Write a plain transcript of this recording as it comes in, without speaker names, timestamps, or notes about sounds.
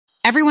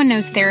Everyone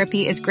knows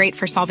therapy is great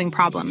for solving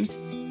problems,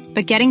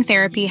 but getting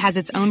therapy has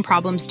its own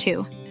problems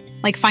too,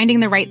 like finding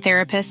the right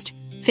therapist,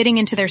 fitting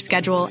into their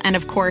schedule, and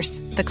of course,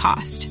 the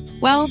cost.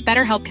 Well,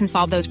 BetterHelp can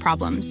solve those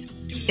problems.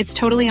 It's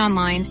totally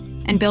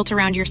online and built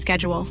around your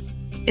schedule.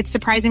 It's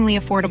surprisingly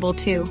affordable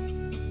too.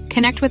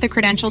 Connect with a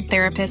credentialed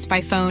therapist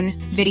by phone,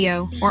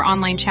 video, or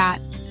online chat,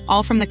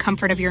 all from the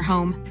comfort of your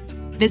home.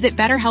 Visit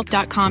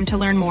BetterHelp.com to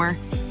learn more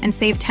and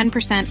save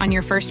 10% on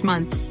your first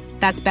month.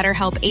 That's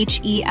BetterHelp,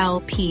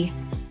 H-E-L-P.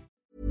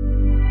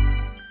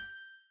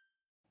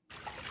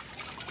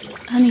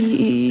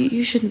 Honey,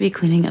 you shouldn't be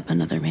cleaning up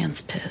another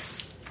man's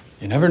piss.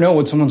 You never know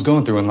what someone's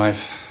going through in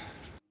life.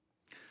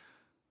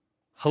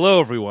 Hello,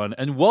 everyone,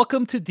 and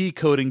welcome to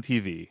Decoding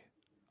TV.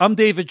 I'm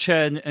David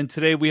Chen, and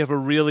today we have a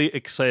really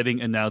exciting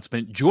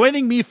announcement.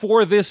 Joining me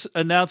for this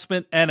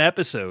announcement and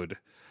episode,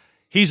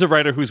 he's a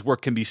writer whose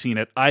work can be seen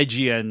at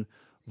IGN,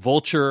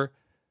 Vulture,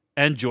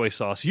 and Joy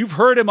Sauce. You've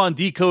heard him on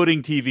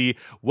Decoding TV.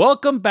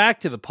 Welcome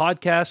back to the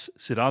podcast,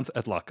 Siddhanth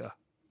Adlakha.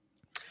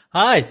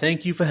 Hi,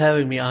 thank you for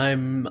having me.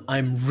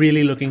 I'm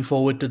really looking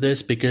forward to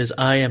this because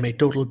I am a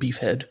total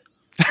beefhead.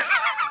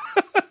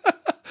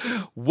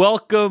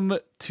 Welcome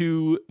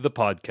to the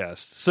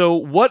podcast. So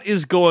what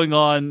is going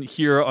on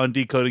here on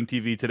Decoding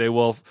TV today?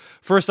 Well,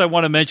 first I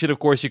want to mention, of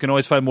course, you can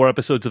always find more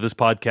episodes of this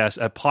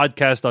podcast at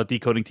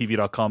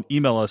podcast.decodingtv.com.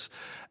 Email us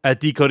at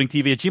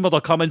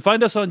decodingtv@gmail.com and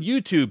find us on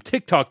YouTube,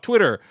 TikTok,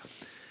 Twitter,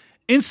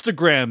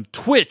 Instagram,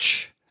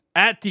 Twitch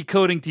at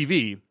Decoding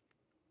TV.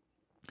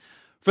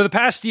 For the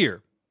past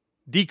year,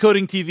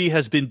 Decoding TV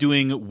has been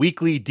doing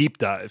weekly deep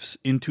dives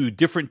into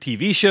different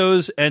TV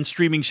shows and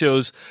streaming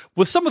shows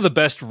with some of the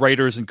best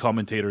writers and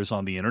commentators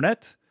on the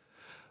internet.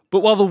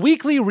 But while the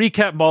weekly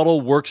recap model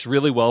works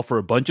really well for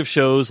a bunch of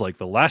shows like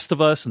The Last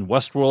of Us and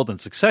Westworld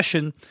and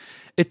Succession,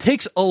 it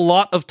takes a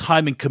lot of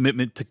time and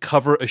commitment to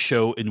cover a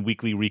show in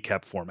weekly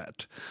recap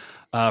format.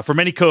 For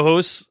many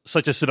co-hosts,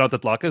 such as Siddhanth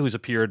Adlakha, who's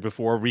appeared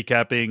before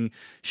recapping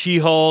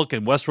She-Hulk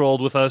and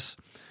Westworld with us,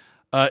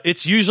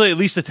 it's usually at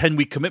least a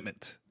 10-week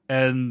commitment.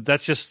 And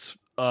that's just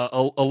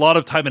a lot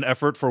of time and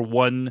effort for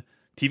one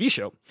TV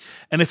show.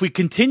 And if we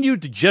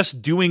continued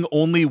just doing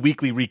only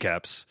weekly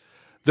recaps,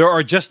 there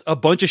are just a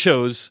bunch of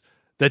shows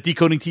that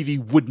Decoding TV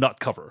would not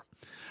cover.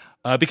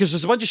 Because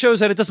there's a bunch of shows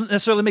that it doesn't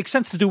necessarily make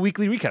sense to do a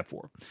weekly recap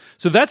for.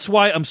 So that's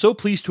why I'm so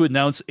pleased to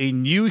announce a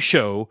new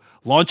show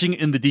launching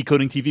in the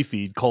Decoding TV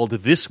feed called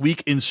This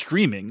Week in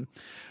Streaming,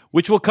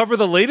 which will cover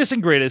the latest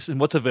and greatest in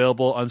what's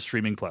available on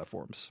streaming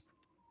platforms.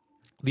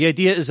 The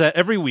idea is that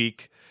every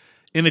week,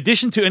 in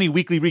addition to any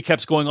weekly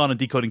recaps going on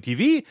Decoding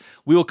TV,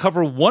 we will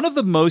cover one of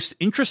the most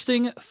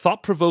interesting,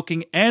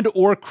 thought-provoking, and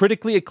or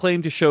critically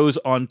acclaimed shows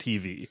on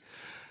TV.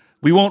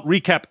 We won't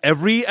recap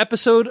every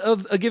episode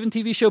of a given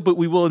TV show, but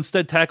we will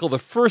instead tackle the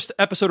first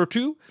episode or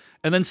two,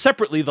 and then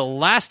separately the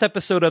last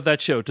episode of that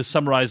show to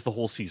summarize the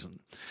whole season.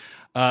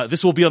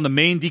 This will be on the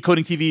main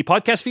Decoding TV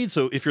podcast feed,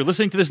 so if you're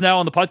listening to this now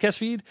on the podcast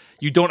feed,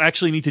 you don't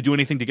actually need to do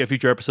anything to get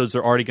future episodes.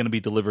 They're already going to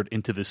be delivered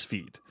into this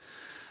feed.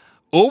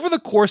 Over the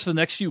course of the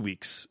next few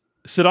weeks,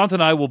 Siddhanth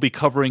and I will be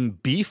covering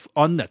Beef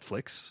on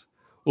Netflix,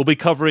 we'll be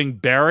covering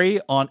Barry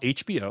on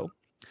HBO,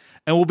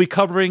 and we'll be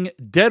covering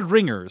Dead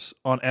Ringers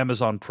on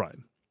Amazon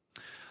Prime.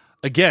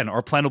 Again,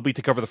 our plan will be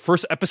to cover the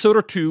first episode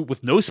or two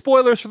with no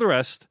spoilers for the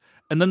rest,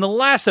 and then the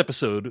last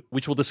episode,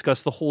 which will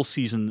discuss the whole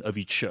season of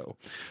each show.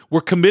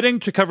 We're committing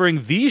to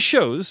covering these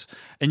shows,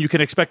 and you can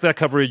expect that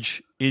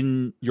coverage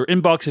in your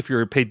inbox if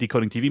you're a paid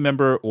Decoding TV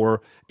member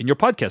or in your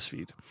podcast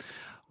feed.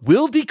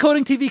 Will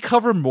Decoding TV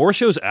cover more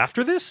shows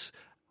after this?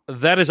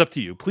 That is up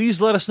to you.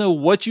 Please let us know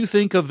what you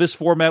think of this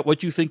format,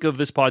 what you think of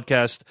this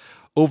podcast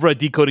over at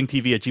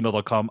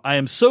decodingtv@gmail.com. I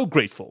am so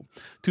grateful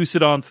to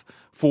Siddhanth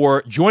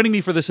for joining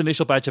me for this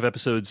initial batch of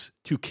episodes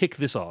to kick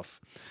this off.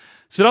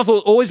 Siddhanth will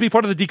always be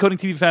part of the Decoding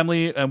TV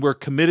family, and we're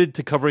committed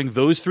to covering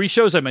those three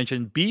shows I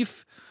mentioned,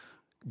 Beef,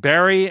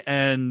 Barry,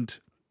 and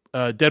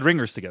Dead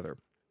Ringers together.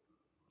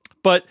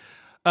 But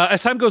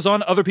as time goes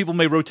on, other people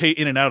may rotate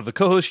in and out of the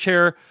co-host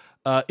chair.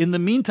 In the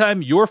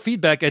meantime, your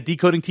feedback at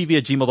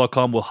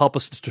decodingtv@gmail.com will help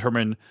us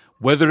determine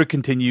whether to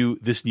continue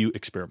this new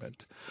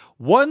experiment.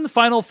 One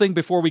final thing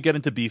before we get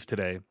into Beef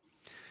today,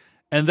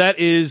 and that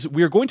is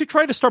we are going to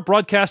try to start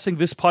broadcasting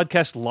this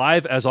podcast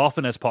live as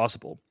often as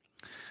possible.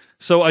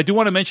 So I do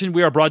want to mention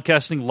we are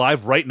broadcasting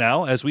live right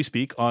now as we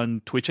speak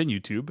on Twitch and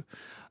YouTube.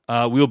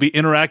 We will be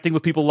interacting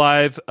with people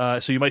live,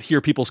 so you might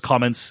hear people's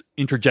comments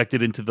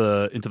interjected into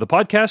the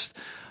podcast.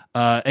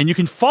 And you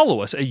can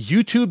follow us at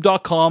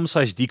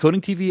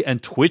youtube.com/decodingtv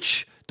and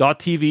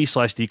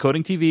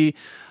twitch.tv/decodingtv,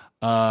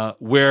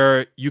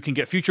 where you can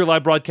get future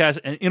live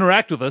broadcasts and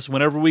interact with us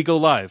whenever we go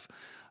live.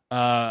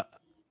 Our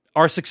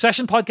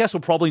Succession podcast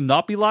will probably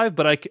not be live,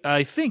 but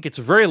I think it's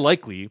very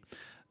likely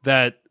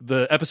that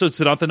the episodes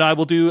Siddhanth and I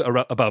will do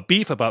about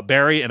Beef, about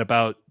Barry, and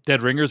about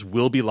Dead Ringers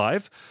will be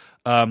live.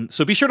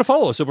 So be sure to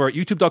follow us over at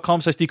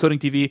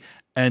youtube.com/decodingtv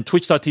and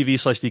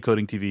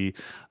twitch.tv/decodingtv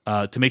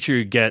to make sure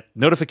you get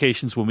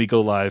notifications when we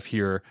go live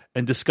here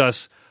and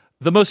discuss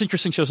the most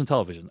interesting shows on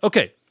television.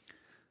 Okay,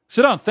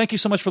 Siddhant, thank you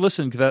so much for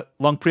listening to that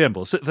long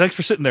preamble. Thanks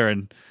for sitting there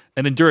and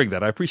enduring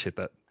that. I appreciate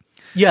that.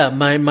 Yeah,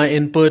 my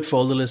input for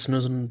all the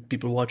listeners and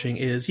people watching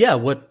is,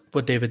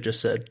 what David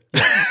just said.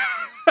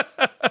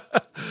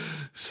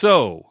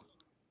 So,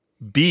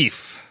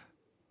 Beef.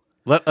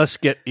 Let us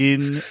get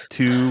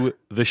into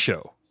the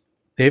show.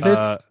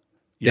 David?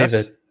 Yes?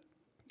 David,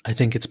 I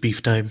think it's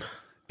beef time.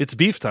 It's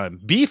beef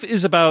time. Beef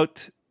is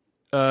about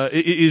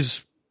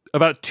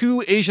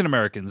two Asian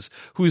Americans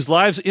whose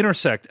lives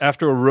intersect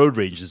after a road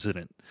rage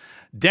incident.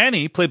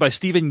 Danny, played by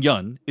Steven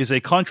Yeun, is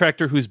a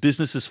contractor whose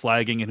business is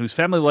flagging and whose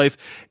family life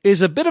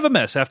is a bit of a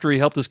mess after he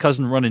helped his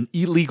cousin run an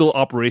illegal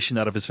operation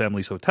out of his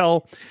family's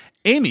hotel.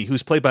 Amy,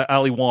 who's played by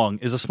Ali Wong,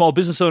 is a small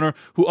business owner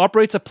who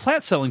operates a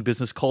plant-selling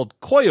business called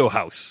Koyo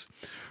House.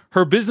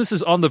 Her business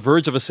is on the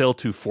verge of a sale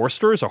to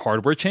Forsters, a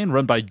hardware chain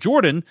run by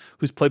Jordan,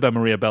 who's played by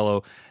Maria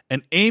Bello,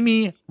 and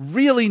Amy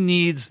really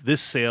needs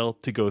this sale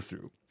to go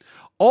through.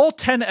 All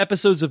 10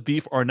 episodes of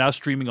Beef are now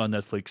streaming on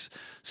Netflix.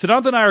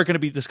 Siddhant and I are going to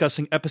be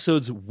discussing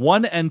episodes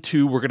 1 and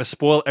 2. We're going to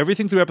spoil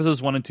everything through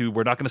episodes 1 and 2.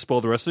 We're not going to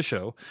spoil the rest of the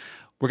show.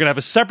 We're going to have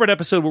a separate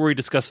episode where we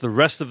discuss the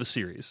rest of the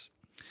series.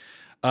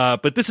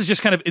 But this is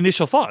just kind of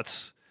initial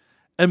thoughts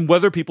and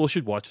whether people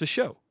should watch the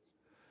show.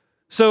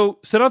 So,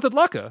 Siddhant and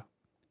Laka,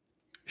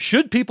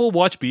 should people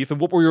watch Beef, and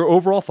what were your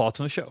overall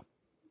thoughts on the show?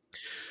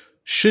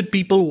 Should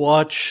people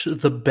watch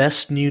the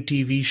best new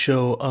TV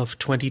show of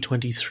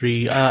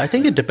 2023? I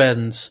think it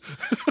depends.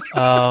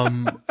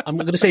 I'm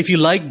going to say if you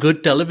like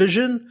good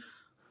television,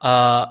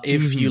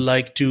 if you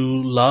like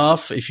to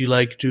laugh, if you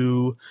like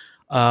to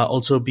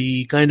also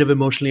be kind of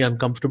emotionally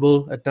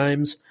uncomfortable at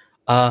times,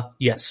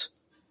 yes,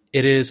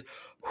 it is.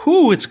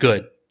 It's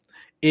good.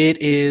 It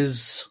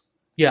is.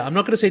 Yeah, I'm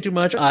not going to say too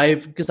much.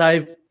 Because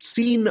I've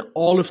seen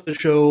all of the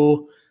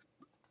show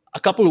a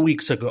couple of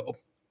weeks ago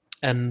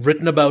and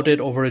written about it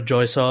over at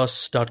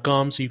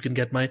joysauce.com, so you can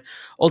get my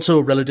also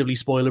relatively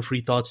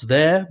spoiler-free thoughts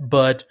there.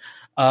 But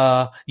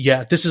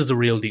this is the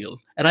real deal.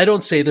 And I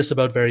don't say this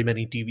about very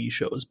many TV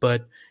shows,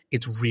 but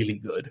it's really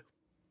good.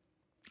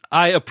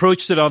 I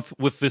approached it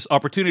with this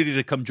opportunity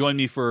to come join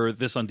me for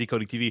this on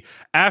Decoding TV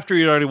after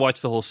you'd already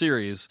watched the whole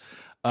series.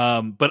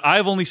 But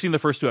I've only seen the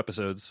first 2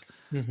 episodes.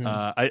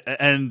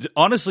 And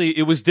honestly,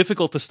 it was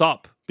difficult to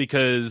stop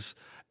because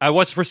I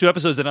watched the first 2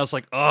 episodes and I was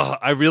like,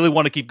 I really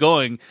want to keep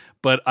going,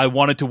 but I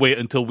wanted to wait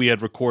until we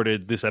had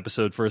recorded this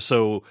episode first,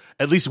 so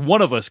at least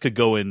one of us could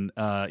go in,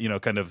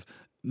 kind of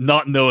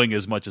not knowing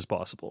as much as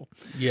possible.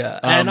 Yeah,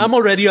 and I'm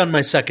already on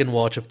my second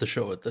watch of the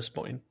show at this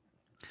point.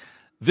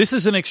 This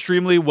is an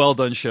extremely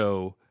well-done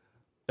show.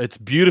 It's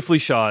beautifully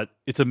shot.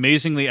 It's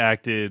amazingly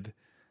acted.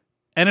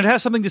 And it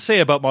has something to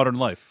say about modern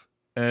life.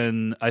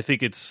 And I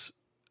think it's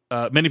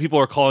many people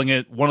are calling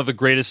it one of the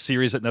greatest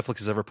series that Netflix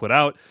has ever put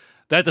out.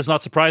 That does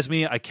not surprise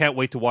me. I can't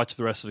wait to watch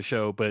the rest of the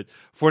show. But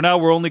for now,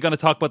 we're only going to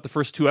talk about the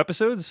first 2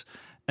 episodes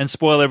and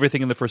spoil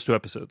everything in the first 2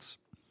 episodes.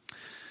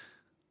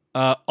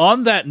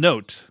 On that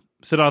note,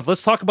 Siddhant,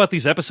 let's talk about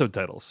these episode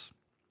titles.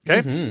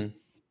 Okay? Mm-hmm.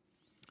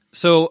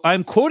 So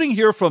I'm quoting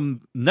here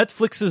from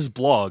Netflix's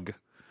blog,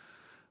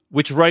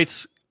 which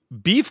writes,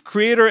 Beef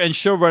creator and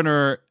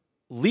showrunner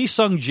Lee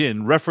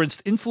Sung-jin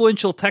referenced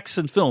influential texts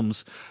and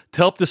films to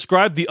help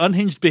describe the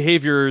unhinged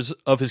behaviors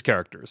of his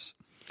characters.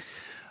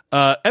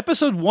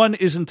 Episode 1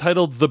 is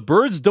entitled The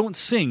Birds Don't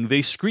Sing,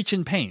 They Screech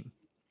in Pain.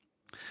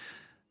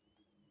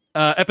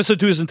 Episode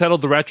 2 is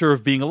entitled The Rapture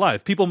of Being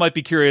Alive. People might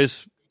be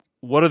curious,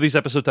 what are these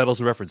episode titles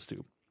a reference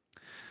to?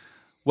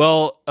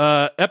 Well,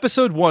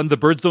 episode 1, The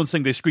Birds Don't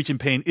Sing, They Screech in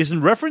Pain, is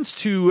in reference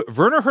to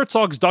Werner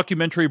Herzog's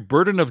documentary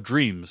Burden of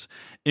Dreams,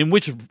 in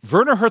which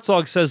Werner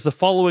Herzog says the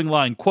following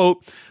line,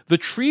 quote, "The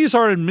trees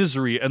are in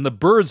misery and the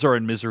birds are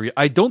in misery.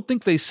 I don't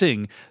think they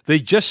sing. They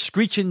just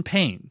screech in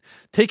pain.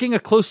 Taking a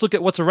close look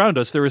at what's around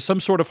us, there is some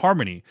sort of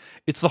harmony.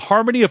 It's the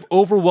harmony of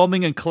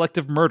overwhelming and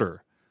collective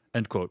murder."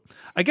 End quote.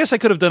 I guess I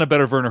could have done a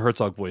better Werner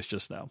Herzog voice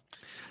just now.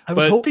 I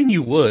was hoping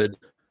you would.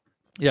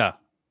 Yeah.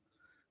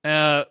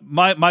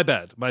 My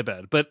bad.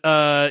 But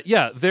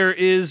there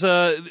is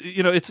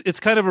it's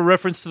kind of a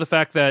reference to the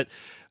fact that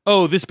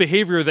this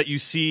behavior that you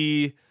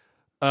see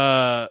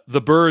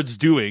the birds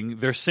doing,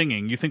 they're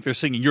singing. You think they're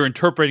singing. You're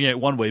interpreting it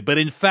one way, but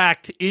in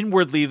fact,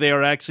 inwardly they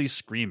are actually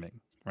screaming.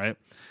 Right?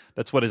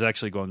 That's what is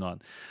actually going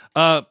on.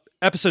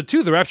 Episode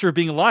 2, The Rapture of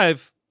Being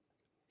Alive,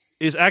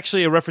 is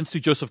actually a reference to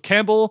Joseph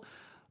Campbell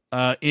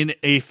in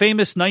a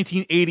famous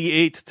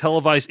 1988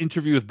 televised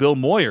interview with Bill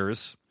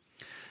Moyers.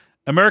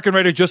 American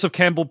writer Joseph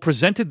Campbell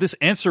presented this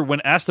answer when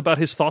asked about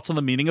his thoughts on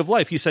the meaning of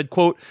life. He said,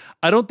 quote,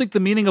 "I don't think the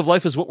meaning of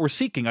life is what we're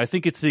seeking. I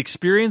think it's the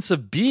experience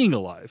of being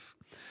alive,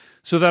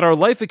 so that our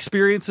life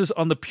experiences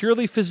on the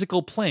purely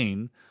physical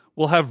plane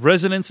will have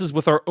resonances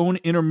with our own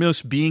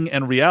innermost being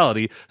and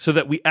reality, so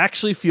that we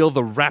actually feel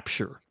the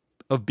rapture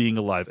of being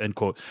alive," end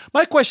quote.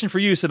 My question for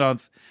you,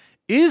 Siddhant,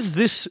 is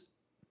this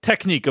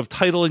technique of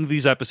titling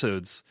these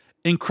episodes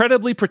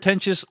incredibly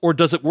pretentious, or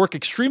does it work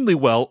extremely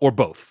well, or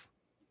both?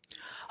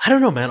 I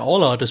don't know, man.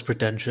 All art is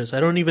pretentious. I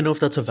don't even know if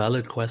that's a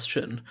valid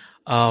question.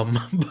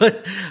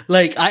 But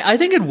like, I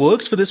think it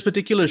works for this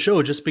particular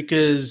show just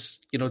because,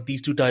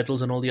 these two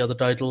titles and all the other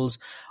titles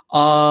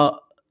are,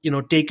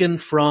 taken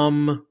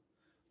from,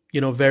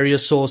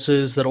 various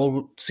sources that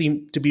all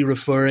seem to be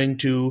referring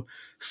to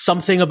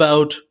something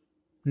about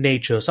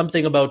nature,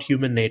 something about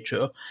human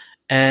nature.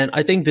 And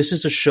I think this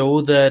is a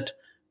show that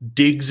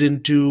digs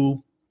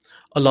into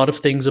a lot of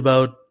things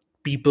about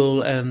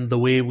people and the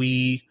way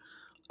we,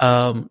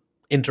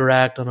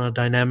 interact on our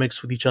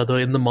dynamics with each other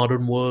in the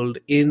modern world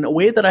in a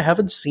way that I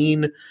haven't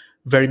seen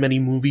very many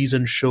movies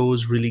and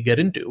shows really get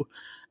into.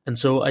 And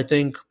so I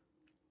think,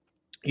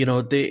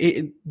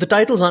 the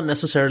titles aren't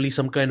necessarily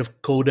some kind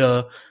of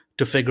coda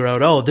to figure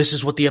out, oh, this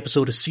is what the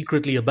episode is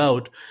secretly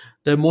about.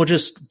 They're more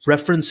just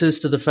references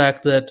to the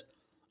fact that,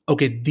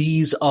 okay,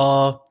 these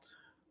are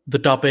the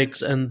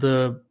topics and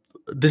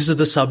this is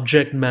the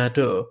subject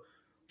matter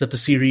that the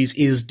series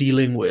is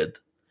dealing with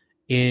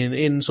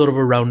in sort of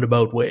a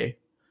roundabout way.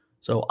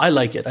 So I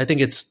like it. I think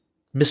it's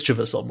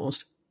mischievous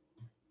almost.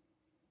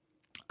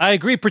 I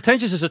agree.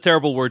 Pretentious is a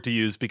terrible word to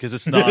use because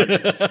it's not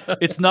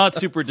it's not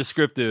super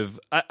descriptive.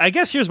 I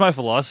guess here's my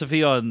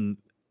philosophy on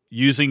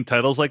using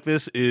titles like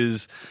this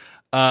is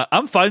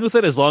I'm fine with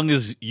it as long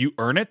as you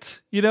earn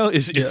it,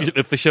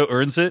 if the show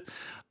earns it.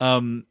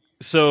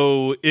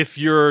 So if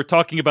you're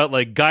talking about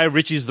like Guy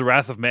Ritchie's The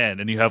Wrath of Man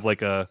and you have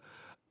like a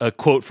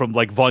quote from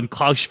like von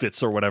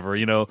Clausewitz or whatever,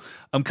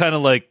 I'm kind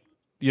of like,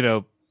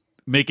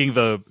 making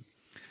the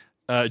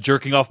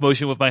jerking off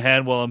motion with my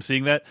hand while I'm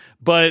seeing that.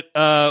 But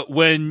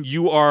when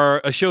you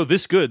are a show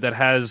this good that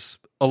has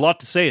a lot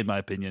to say, in my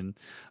opinion,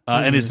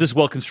 and is this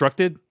well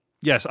constructed,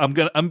 yes,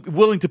 I'm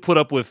willing to put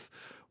up with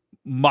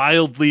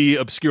mildly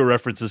obscure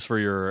references for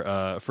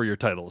your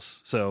titles.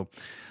 So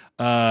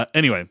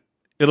anyway,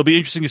 it'll be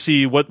interesting to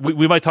see what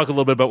we might talk a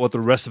little bit about what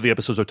the rest of the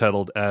episodes are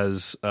titled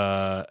as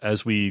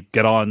we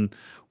get on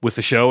with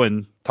the show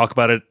and talk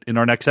about it in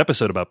our next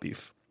episode about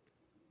Beef.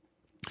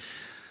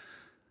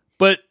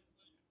 But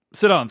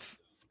Siddhanth,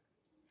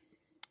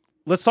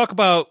 let's talk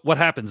about what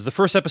happens. The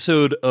first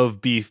episode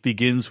of Beef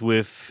begins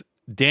with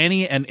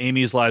Danny and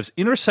Amy's lives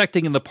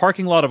intersecting in the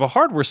parking lot of a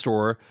hardware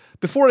store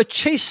before a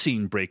chase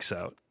scene breaks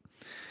out.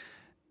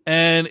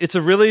 And it's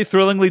a really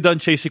thrillingly done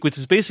chase sequence.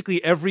 It's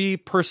basically every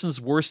person's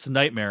worst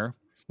nightmare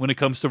when it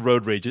comes to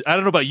road rage. I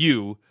don't know about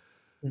you,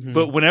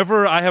 but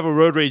whenever I have a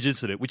road rage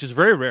incident, which is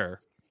very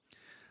rare,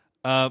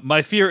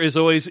 my fear is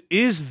always,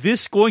 is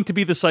this going to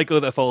be the psycho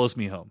that follows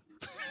me home?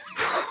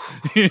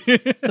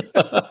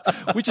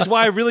 Which is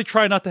why I really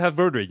try not to have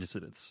road rage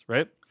incidents,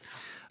 right?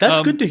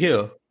 That's good to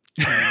hear.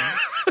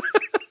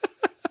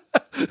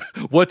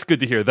 What's good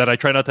to hear? That I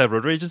try not to have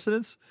road rage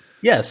incidents?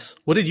 Yes.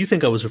 What did you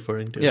think I was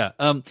referring to? Yeah.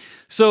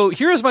 So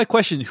here's my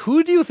question.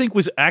 Who do you think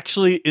was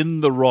actually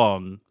in the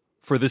wrong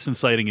for this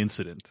inciting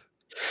incident?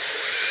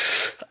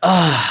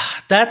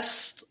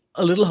 That's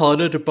a little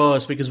harder to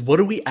parse because what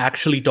are we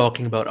actually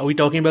talking about? Are we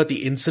talking about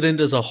the incident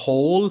as a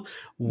whole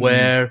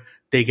where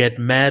they get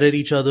mad at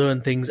each other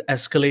and things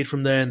escalate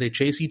from there and they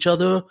chase each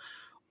other?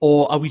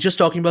 Or are we just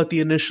talking about the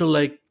initial,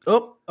 like,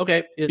 oh,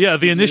 okay.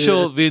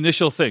 The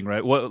initial thing,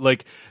 right? What,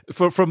 like,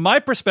 from my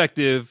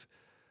perspective,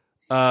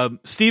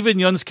 Steven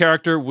Yeun's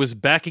character was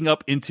backing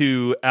up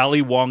into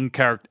Ali Wong's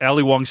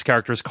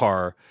character's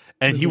car,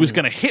 and he was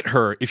going to hit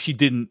her if she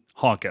didn't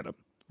honk at him,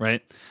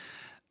 right?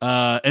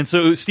 And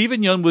so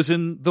Steven Yeun was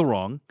in the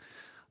wrong.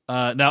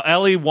 Now,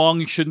 Ali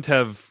Wong shouldn't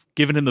have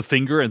given him the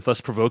finger and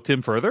thus provoked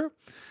him further.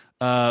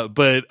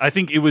 But I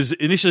think it was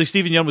initially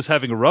Steven Yeun was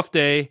having a rough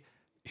day.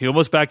 He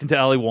almost backed into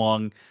Ali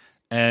Wong,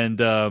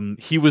 and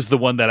he was the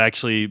one that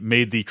actually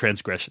made the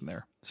transgression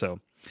there. So,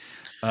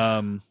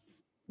 that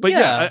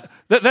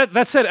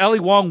said, Ali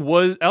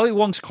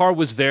Wong's car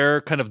was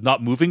there, kind of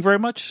not moving very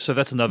much. So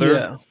that's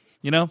another,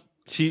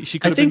 she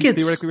could have been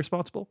theoretically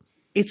responsible.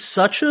 It's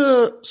such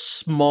a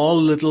small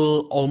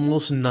little,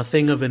 almost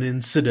nothing of an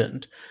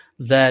incident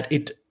that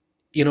it,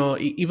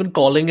 even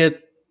calling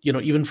it,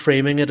 even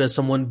framing it as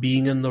someone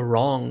being in the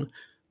wrong,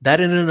 that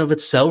in and of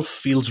itself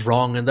feels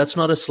wrong. And that's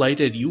not a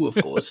slight at you, of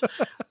course.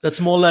 That's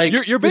more like...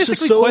 You're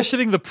basically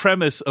questioning the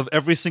premise of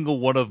every single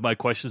one of my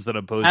questions that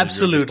I'm posing.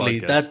 Absolutely.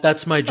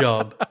 That's my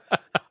job.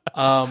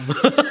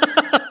 No,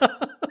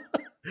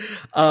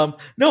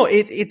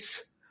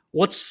 it's...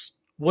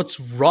 What's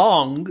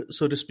wrong,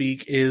 so to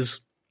speak,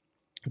 is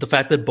the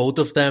fact that both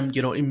of them,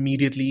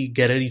 immediately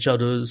get at each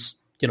other's,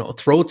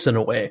 throats in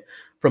a way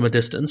from a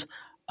distance.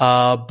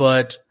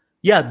 But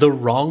yeah, the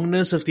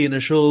wrongness of the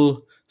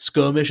initial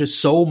skirmish is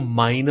so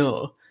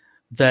minor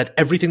that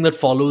everything that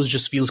follows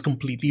just feels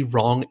completely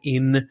wrong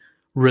in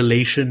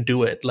relation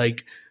to it.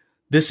 Like,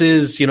 this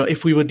is,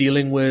 if we were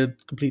dealing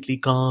with completely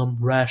calm,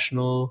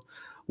 rational,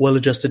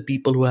 well-adjusted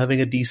people who are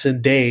having a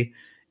decent day,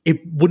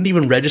 it wouldn't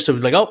even register.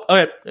 Like, oh, all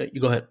right,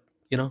 you go ahead.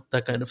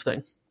 That kind of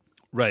thing.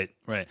 Right.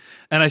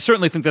 And I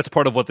certainly think that's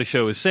part of what the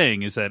show is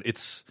saying, is that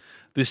it's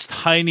this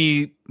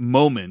tiny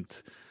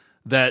moment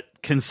that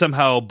can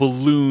somehow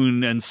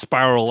balloon and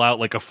spiral out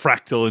like a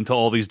fractal into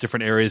all these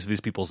different areas of these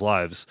people's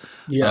lives.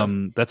 Yeah.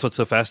 That's what's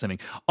so fascinating.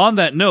 On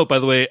that note, by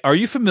the way, are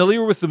you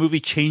familiar with the movie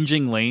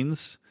Changing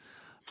Lanes?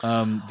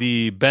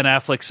 The Ben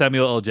Affleck,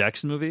 Samuel L.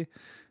 Jackson movie?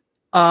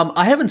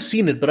 I haven't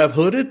seen it, but I've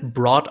heard it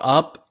brought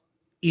up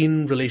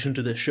in relation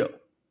to this show.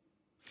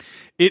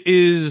 It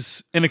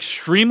is an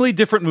extremely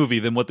different movie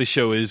than what the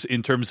show is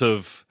in terms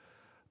of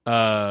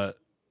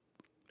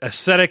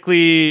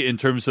aesthetically, in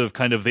terms of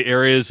kind of the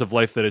areas of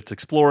life that it's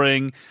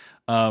exploring.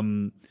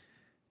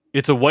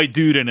 It's a white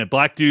dude and a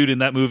black dude in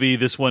that movie.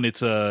 This one,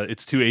 it's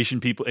two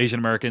Asian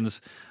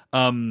Americans,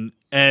 and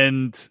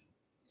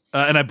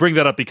I bring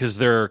that up because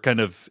their kind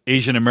of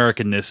Asian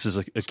Americanness is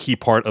a key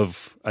part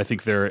of, I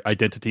think, their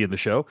identity in the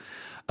show.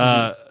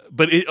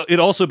 But it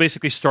also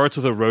basically starts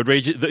with a road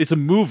rage. It's a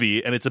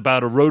movie, and it's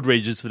about a road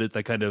rage incident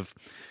that kind of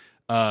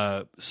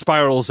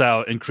spirals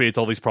out and creates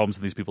all these problems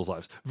in these people's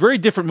lives. Very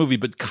different movie,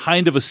 but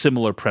kind of a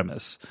similar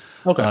premise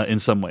in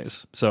some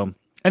ways. So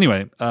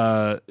anyway,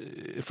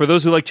 for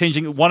those who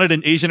wanted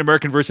an Asian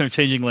American version of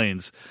Changing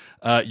Lanes,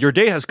 your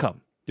day has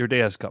come. Your day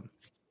has come.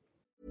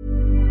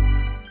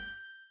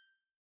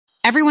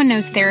 Everyone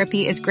knows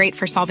therapy is great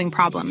for solving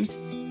problems,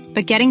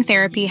 but getting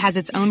therapy has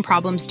its own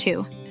problems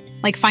too,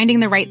 like finding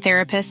the right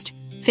therapist,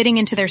 fitting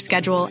into their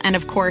schedule, and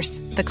of course,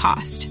 the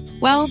cost.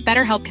 Well,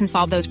 BetterHelp can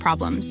solve those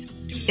problems.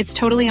 It's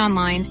totally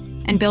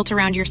online and built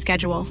around your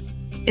schedule.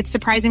 It's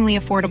surprisingly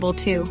affordable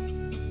too.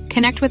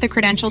 Connect with a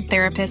credentialed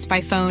therapist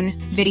by phone,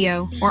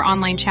 video, or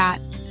online chat,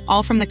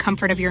 all from the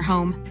comfort of your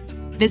home.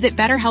 Visit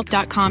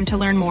BetterHelp.com to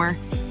learn more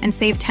and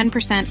save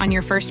 10% on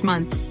your first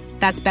month.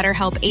 That's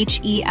BetterHelp,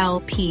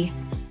 H-E-L-P.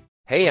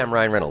 Hey, I'm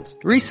Ryan Reynolds.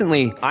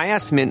 Recently, I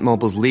asked Mint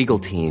Mobile's legal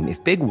team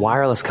if big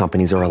wireless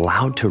companies are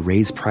allowed to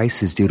raise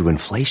prices due to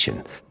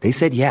inflation. They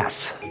said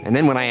yes. And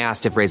then when I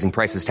asked if raising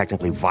prices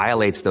technically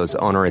violates those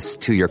onerous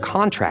 2-year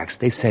contracts,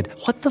 they said,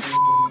 "What the f***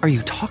 are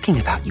you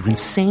talking about, you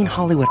insane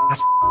Hollywood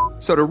ass?"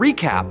 So to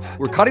recap,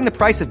 we're cutting the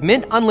price of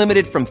Mint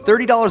Unlimited from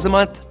 $30 a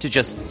month to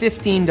just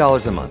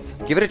 $15 a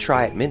month. Give it a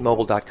try at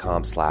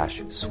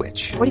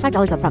mintmobile.com/switch.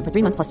 $45 up front for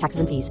 3 months plus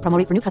taxes and fees. Promo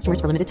rate for new customers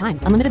for limited time.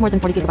 Unlimited more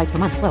than 40 gigabytes per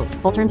month. Slows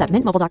full terms at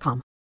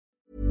mintmobile.com.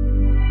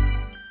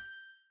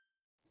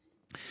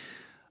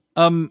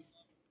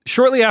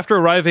 Shortly after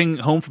arriving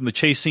home from the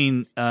chase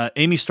scene,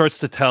 Amy starts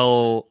to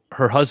tell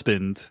her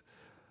husband,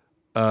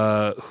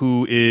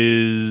 who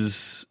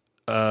is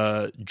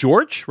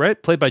George,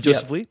 right? Played by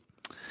Joseph Lee.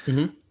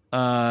 Mm-hmm.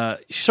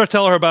 She starts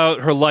telling her about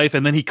her life,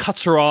 and then he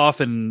cuts her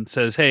off and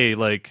says, "Hey,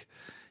 like,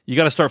 you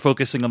got to start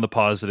focusing on the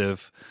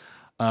positive."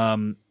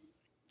 When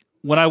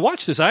I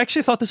watched this, I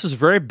actually thought this was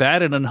very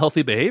bad and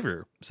unhealthy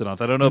behavior, Siddhant.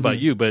 I don't know about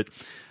you, but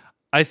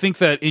I think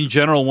that in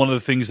general, one of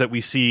the things that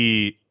we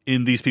see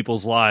in these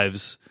people's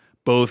lives,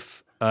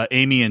 both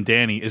Amy and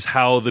Danny, is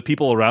how the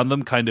people around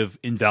them kind of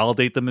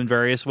invalidate them in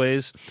various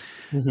ways.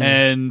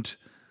 And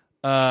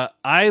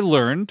I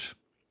learned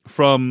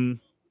from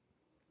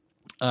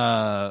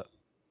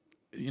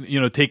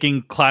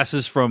taking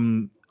classes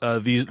from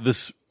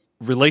this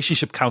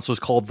relationship counselors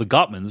called the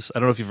Gottmans. I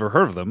don't know if you've ever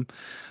heard of them,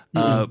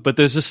 but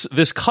there's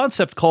this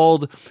concept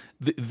called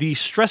the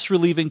stress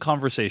relieving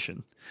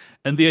conversation,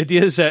 and the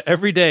idea is that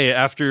every day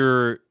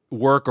after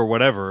work or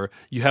whatever,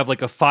 you have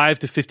like a 5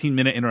 to 15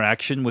 minute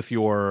interaction with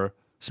your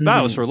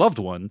spouse or loved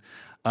one,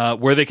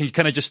 where they can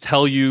kind of just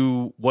tell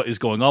you what is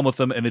going on with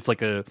them, and it's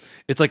like a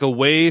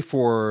way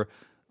for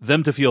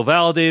them to feel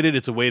validated.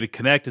 It's a way to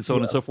connect, and so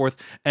on and so forth.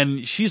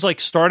 And she's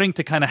like starting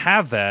to kind of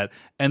have that,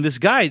 and this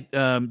guy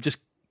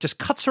just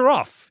cuts her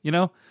off.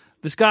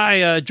 This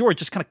guy George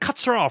just kind of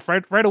cuts her off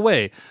right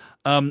away,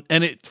 and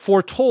it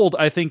foretold,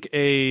 I think,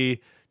 a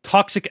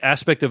toxic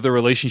aspect of the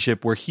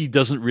relationship where he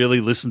doesn't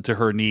really listen to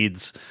her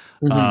needs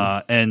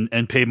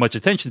and pay much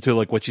attention to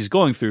like what she's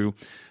going through.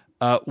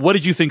 What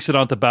did you think,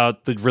 Siddhant,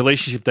 about the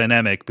relationship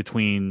dynamic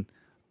between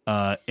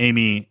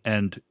Amy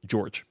and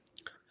George?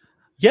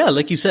 Yeah,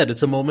 like you said,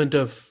 it's a moment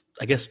of,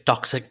 I guess,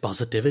 toxic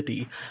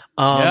positivity.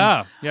 Great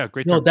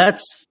term. No,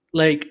 that's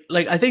like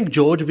I think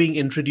George being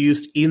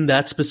introduced in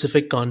that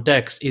specific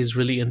context is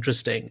really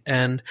interesting.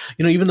 And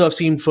even though I've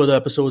seen further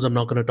episodes, I'm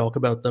not going to talk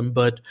about them,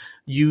 but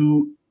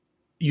you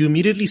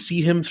immediately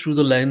see him through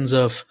the lens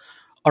of,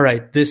 all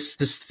right, this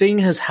thing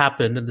has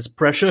happened and this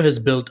pressure has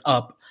built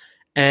up,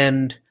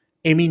 and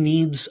Amy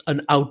needs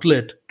an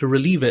outlet to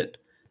relieve it.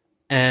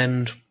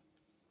 And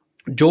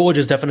George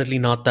is definitely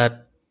not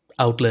that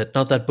outlet,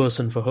 not that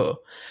person for her.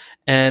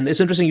 And it's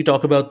interesting you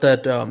talk about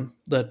that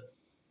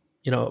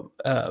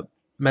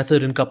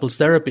method in couples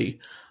therapy.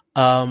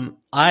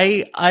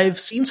 I've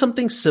seen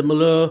something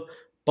similar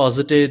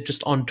posited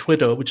just on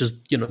Twitter, which is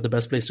the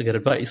best place to get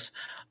advice.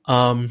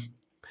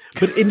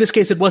 But in this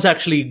case, it was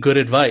actually good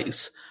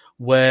advice,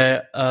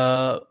 where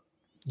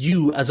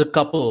you as a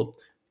couple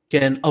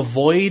can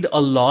avoid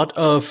a lot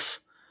of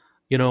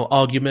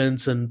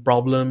arguments and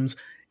problems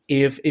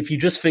if you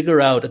just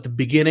figure out at the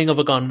beginning of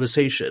a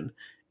conversation,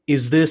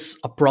 is this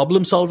a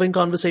problem-solving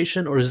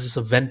conversation or is this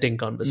a venting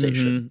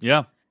conversation?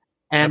 Yeah.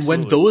 And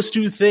absolutely. when those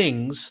two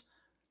things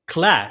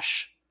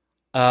clash,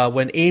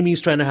 when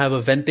Amy's trying to have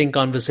a venting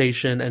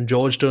conversation and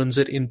George turns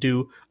it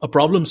into a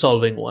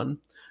problem-solving one,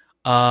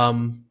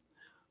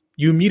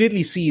 you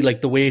immediately see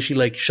like the way she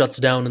like shuts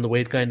down and the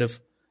way it kind of,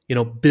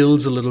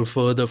 builds a little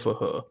further for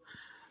her.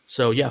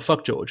 So yeah,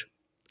 fuck George.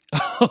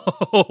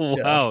 Oh,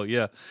 wow.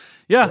 Yeah.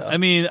 I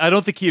mean, I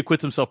don't think he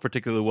acquits himself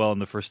particularly well in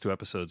the first 2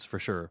 episodes, for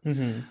sure.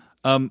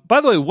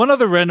 By the way, one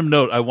other random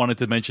note I wanted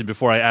to mention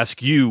before I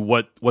ask you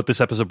what this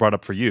episode brought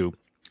up for you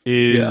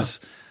is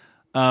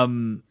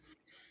right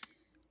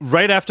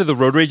after the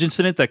road rage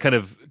incident that kind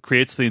of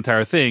creates the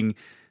entire thing,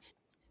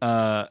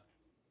 Danny,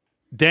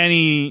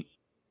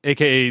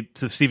 a.k.a.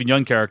 the Stephen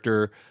Yeun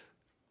character,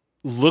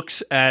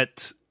 looks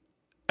at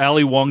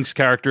Ali Wong's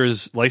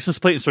character's license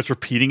plate and starts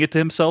repeating it to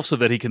himself so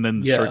that he can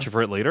then search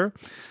for it later.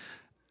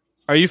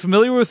 Are you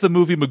familiar with the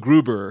movie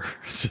MacGruber,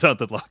 Siddhant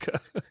Adlakha?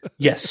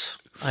 Yes,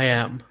 I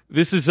am.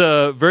 This is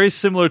very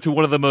similar to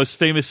one of the most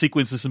famous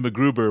sequences in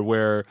MacGruber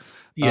where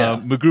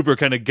MacGruber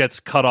kind of gets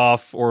cut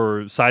off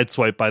or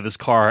sideswiped by this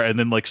car and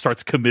then like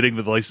starts committing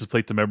the license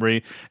plate to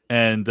memory.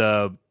 And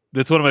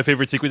that's one of my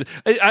favorite sequences.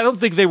 I don't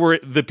think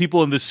the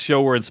people in this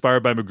show were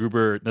inspired by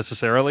MacGruber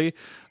necessarily,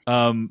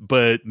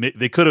 but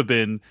they could have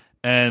been.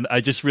 And I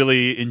just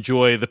really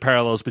enjoy the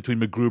parallels between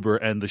MacGruber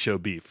and the show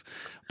Beef.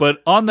 But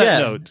on that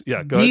note,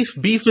 go ahead.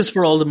 Beef is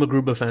for all the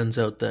MacGruber fans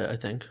out there, I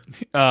think.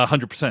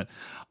 100%.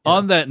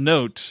 On that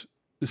note,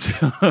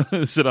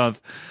 Siddhant,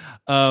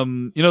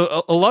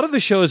 a lot of the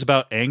show is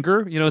about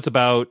anger. It's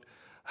about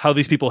how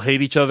these people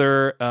hate each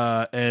other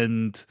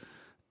and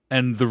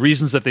the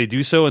reasons that they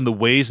do so and the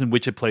ways in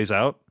which it plays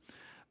out.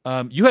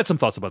 You had some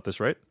thoughts about this,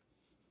 right?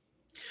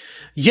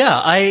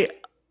 Yeah,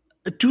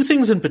 2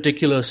 things in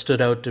particular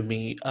stood out to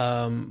me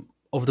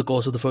over the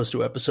course of the first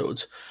 2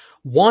 episodes.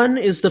 One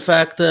is the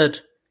fact that,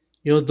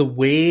 the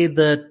way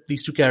that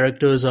these 2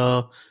 characters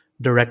are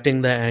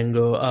directing their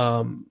anger.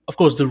 Of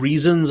course, the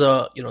reasons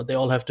are, they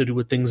all have to do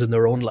with things in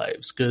their own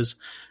lives because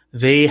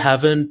they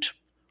haven't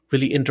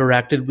really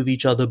interacted with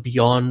each other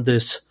beyond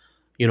this,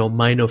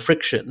 minor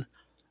friction.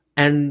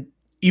 And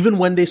even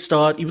when their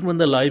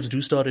lives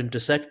do start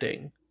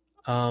intersecting,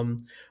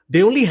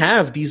 they only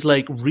have these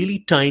like really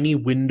tiny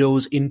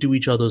windows into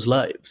each other's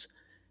lives.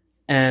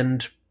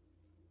 And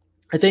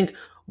I think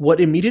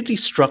what immediately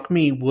struck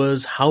me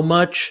was how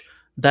much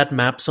that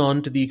maps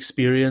on to the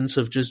experience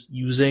of just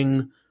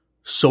using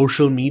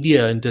social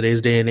media in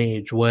today's day and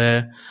age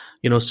where,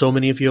 so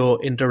many of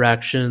your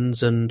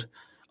interactions and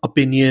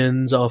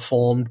opinions are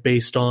formed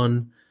based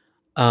on,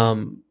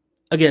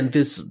 again,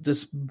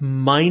 this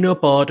minor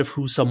part of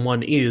who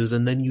someone is.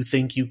 And then you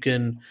think you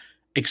can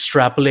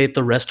extrapolate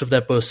the rest of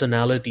their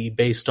personality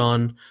based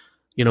on,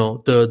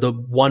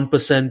 the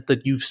 1%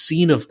 that you've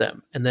seen of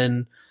them. And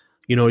then,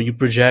 you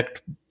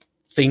project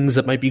things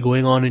that might be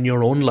going on in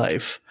your own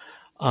life,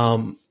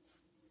 onto,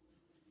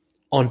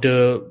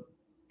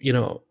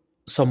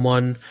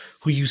 someone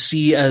who you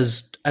see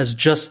as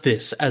just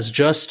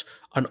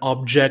an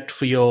object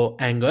for your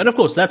anger. And of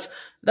course, that's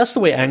the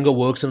way anger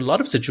works in a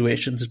lot of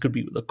situations. It could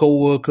be with a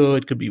coworker.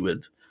 It could be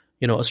with,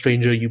 a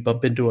stranger you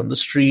bump into on the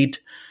street.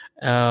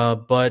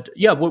 But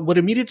yeah, what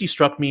immediately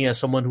struck me as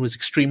someone who is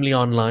extremely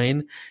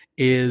online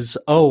is,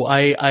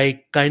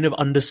 I kind of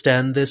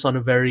understand this on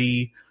a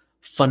very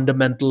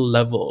fundamental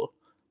level.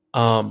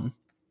 And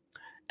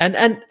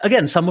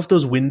again, some of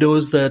those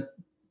windows that,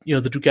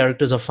 the 2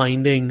 characters are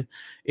finding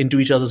into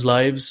each other's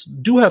lives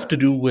do have to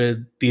do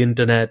with the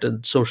internet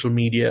and social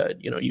media.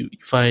 You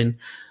find,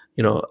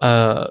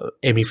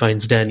 Amy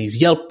finds Danny's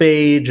Yelp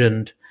page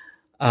and,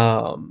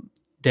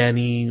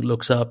 Danny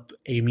looks up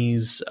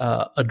Amy's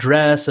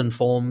address and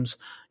forms,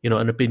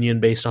 an opinion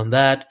based on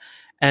that.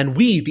 And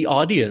we, the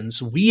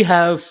audience, we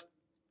have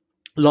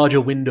larger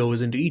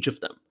windows into each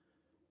of them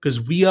because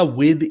we are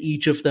with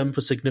each of them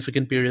for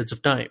significant periods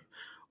of time.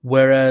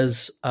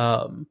 Whereas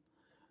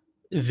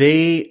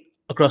they,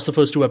 across the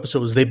first 2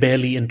 episodes, they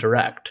barely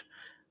interact.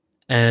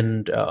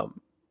 And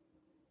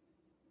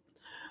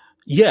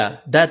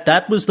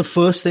that was the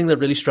first thing that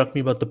really struck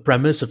me about the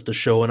premise of the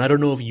show. And I don't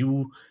know if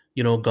you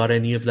got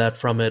any of that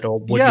from it or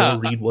what your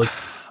read was.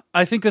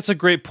 I think that's a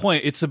great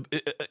point.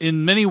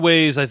 In many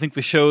ways, I think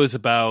the show is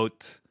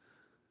about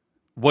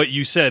what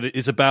you said.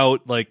 Is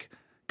about like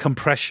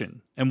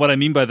compression. And what I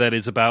mean by that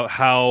is about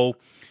how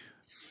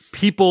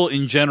people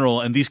in general,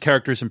 and these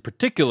characters in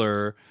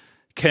particular,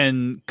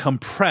 can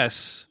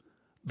compress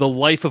the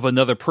life of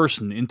another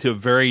person into a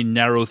very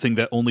narrow thing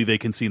that only they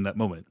can see in that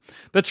moment.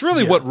 That's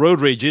really what road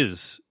rage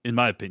is, in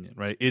my opinion,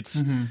 right?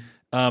 It's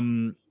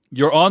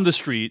you're on the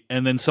street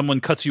and then someone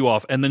cuts you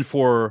off, and then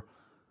for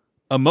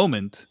a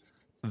moment,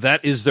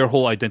 that is their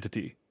whole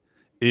identity.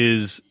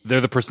 Is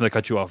they're the person that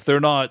cut you off. They're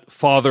not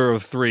father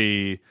of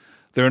 3.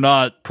 They're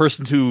not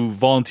person who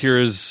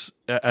volunteers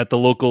at the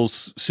local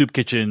soup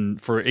kitchen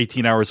for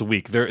 18 hours a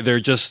week. They're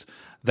just,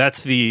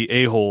 that's the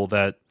a-hole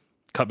that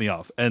cut me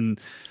off. And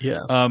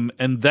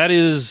and that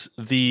is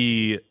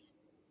the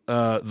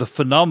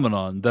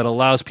phenomenon that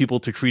allows people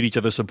to treat each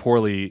other so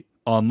poorly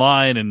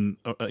online and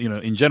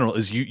in general.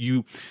 Is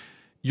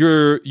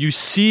you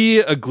see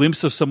a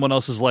glimpse of someone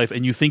else's life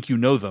and you think you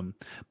know them,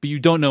 but you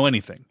don't know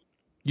anything.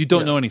 You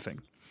don't know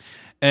anything.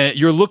 And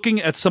you're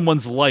looking at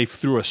someone's life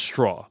through a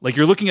straw. Like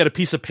you're looking at a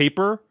piece of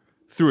paper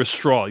through a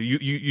straw.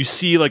 You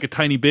see like a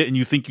tiny bit and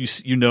you think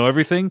you know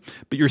everything,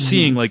 but you're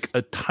seeing like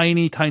a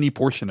tiny, tiny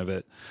portion of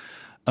it.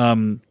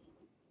 And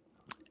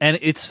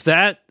it's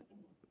that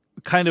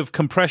kind of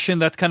compression,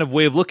 that kind of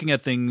way of looking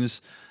at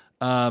things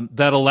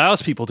that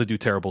allows people to do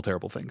terrible,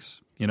 terrible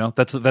things. You know,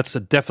 that's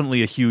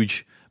definitely a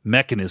huge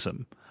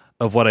mechanism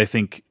of what I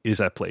think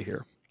is at play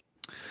here.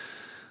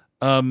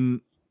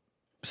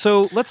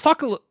 So let's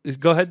talk.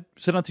 Go ahead,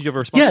 Siddhant. Did you have a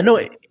response? Yeah,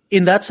 no.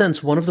 In that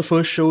sense, one of the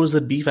first shows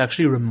that Beef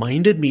actually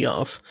reminded me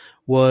of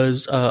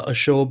was a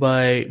show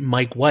by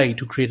Mike White,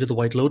 who created The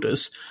White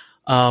Lotus.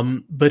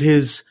 But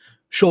his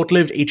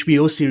short-lived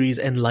HBO series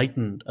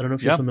Enlightened. I don't know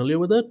if you're familiar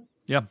with it.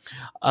 Yeah.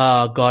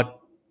 Got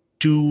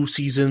 2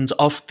 seasons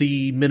of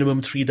the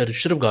minimum 3 that it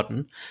should have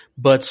gotten.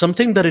 But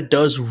something that it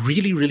does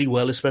really, really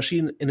well,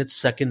 especially in its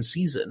second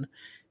season,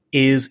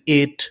 is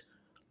it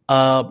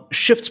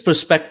shifts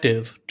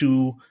perspective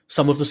to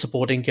some of the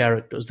supporting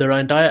characters. There are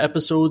entire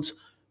episodes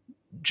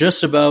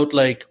just about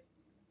like,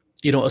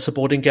 you know, a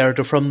supporting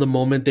character from the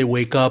moment they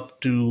wake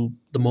up to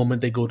the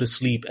moment they go to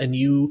sleep. And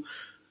you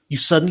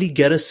suddenly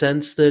get a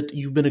sense that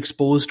you've been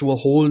exposed to a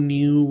whole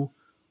new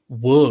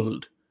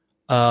world.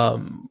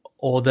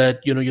 Or that,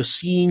 you know, you're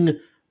seeing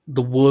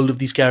the world of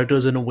these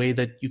characters in a way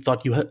that you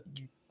thought you had,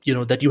 you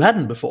know, that you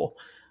hadn't before.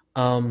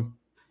 And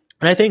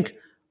I think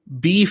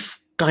Beef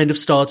kind of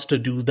starts to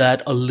do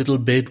that a little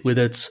bit with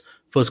its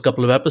first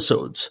couple of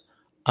episodes.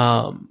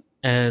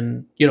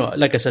 And, you know,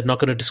 like I said, not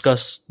going to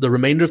discuss the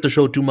remainder of the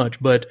show too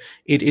much, but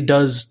it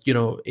does, you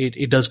know,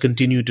 it does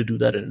continue to do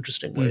that in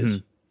interesting ways.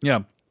 Mm-hmm.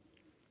 Yeah.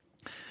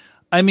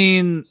 I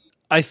mean,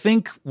 I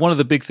think one of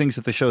the big things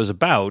that the show is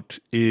about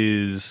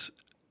is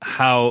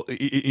how,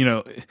 you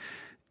know,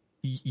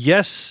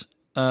 yes,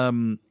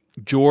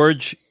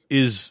 George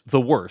is the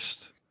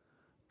worst.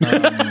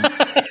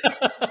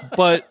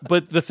 But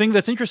the thing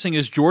that's interesting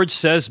is George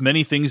says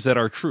many things that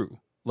are true.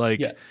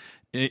 Like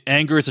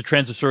anger is a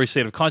transitory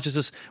state of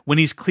consciousness. When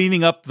he's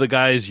cleaning up the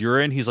guy's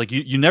urine, he's like,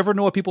 you never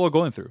know what people are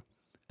going through.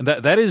 And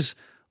that is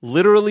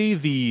literally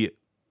the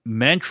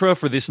mantra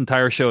for this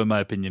entire show, in my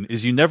opinion,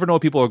 is you never know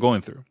what people are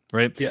going through,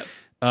 right? Yeah.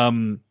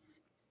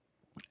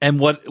 And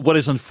what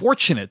is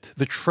unfortunate,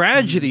 the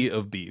tragedy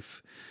of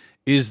Beef,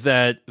 is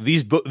that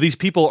these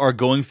people are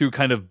going through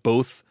kind of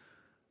both.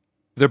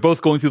 They're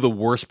both going through the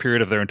worst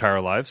period of their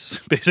entire lives,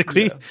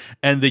 basically,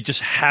 and they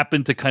just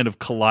happen to kind of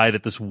collide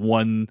at this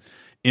one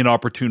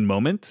inopportune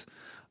moment.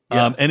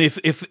 And if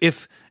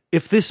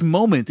this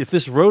moment, if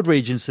this road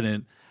rage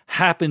incident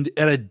happened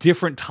at a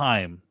different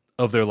time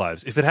of their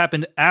lives, if it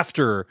happened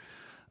after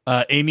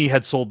Amy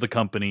had sold the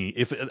company,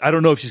 I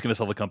don't know if she's going to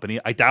sell the company,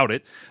 I doubt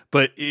it,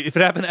 but if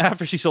it happened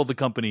after she sold the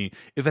company,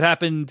 if it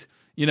happened,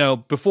 you know,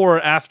 before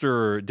or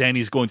after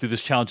Danny's going through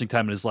this challenging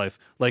time in his life,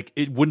 like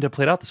it wouldn't have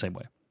played out the same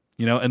way.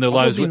 You know, and their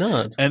lives would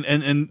not.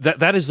 And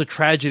that is the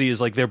tragedy, is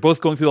like they're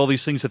both going through all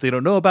these things that they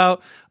don't know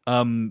about,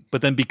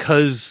 but then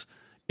because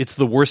it's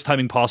the worst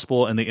timing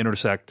possible and they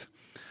intersect,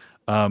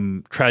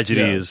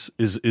 tragedy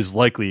is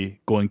likely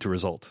going to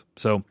result.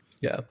 So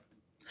yeah.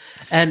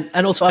 And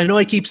also, I know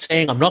I keep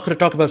saying I'm not going to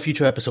talk about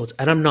future episodes,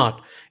 and I'm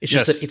not. It's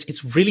just that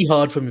it's really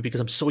hard for me because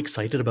I'm so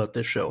excited about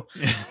this show.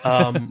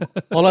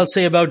 All I'll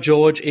say about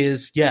George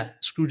is,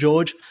 screw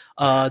George.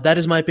 That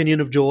is my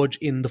opinion of George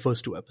in the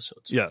first 2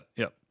 episodes. Yeah.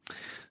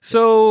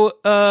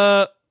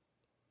 So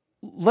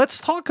let's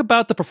talk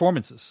about the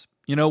performances.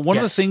 You know, one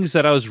of the things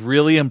that I was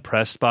really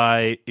impressed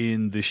by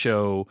in the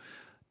show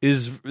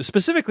is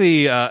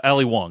specifically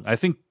Ali Wong. I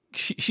think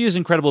she is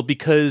incredible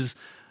because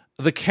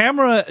the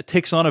camera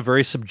takes on a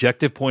very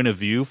subjective point of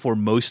view for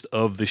most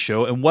of the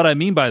show. And what I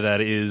mean by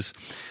that is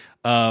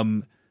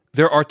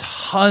there are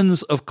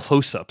tons of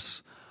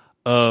close-ups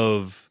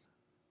of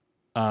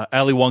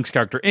Ali Wong's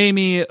character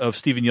Amy, of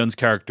Steven Yeun's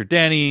character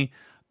Danny.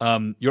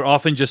 You're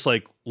often just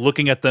like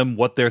looking at them,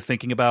 what they're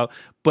thinking about.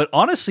 But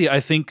honestly, I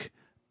think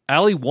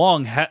Ali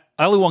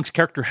Wong's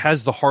character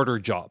has the harder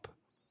job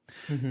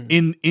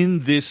in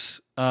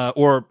this,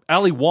 or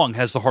Ali Wong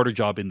has the harder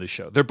job in this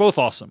show. They're both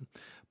awesome,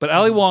 but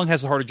Ali Wong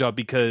has the harder job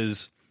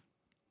because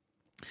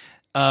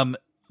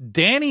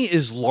Danny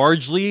is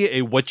largely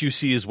a what you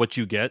see is what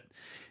you get.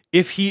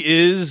 If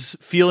he is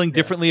feeling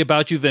differently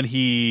about you than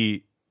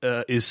he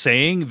is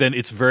saying, then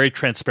it's very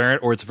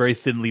transparent or it's very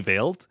thinly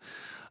veiled.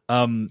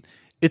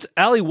 It's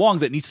Ali Wong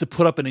that needs to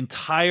put up an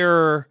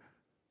entire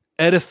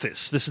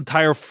edifice, this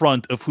entire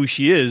front of who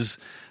she is,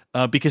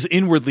 because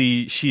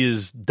inwardly she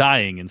is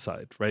dying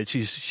inside, right?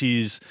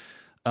 She's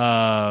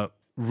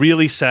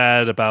really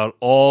sad about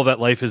all that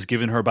life has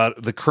given her,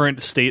 about the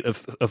current state of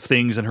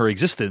things in her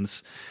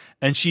existence,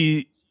 and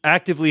she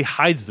actively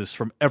hides this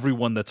from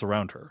everyone that's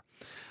around her.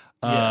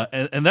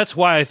 And that's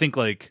why I think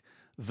like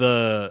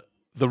the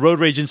road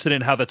rage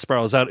incident, how that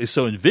spirals out, is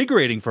so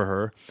invigorating for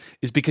her,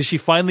 is because she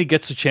finally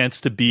gets a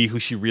chance to be who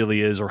she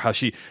really is, or how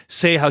she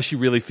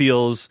really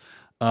feels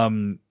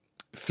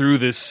through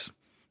this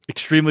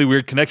extremely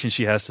weird connection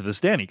she has to this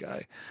Danny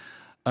guy.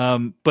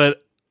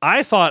 But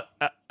I thought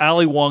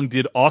Ali Wong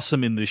did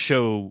awesome in the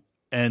show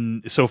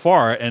and so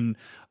far, and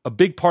a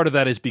big part of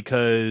that is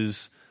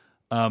because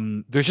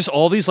there's just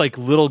all these like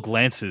little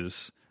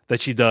glances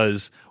that she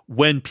does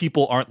when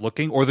people aren't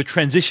looking, or the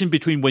transition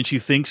between when she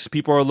thinks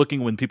people are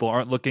looking, when people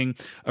aren't looking.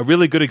 A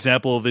really good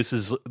example of this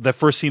is the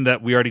first scene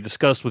that we already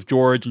discussed with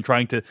George and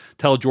trying to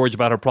tell George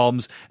about her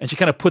problems. And she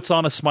kind of puts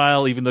on a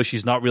smile, even though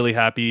she's not really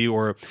happy.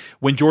 Or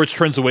when George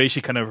turns away,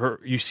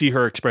 you see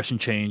her expression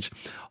change.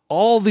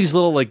 All these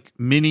little like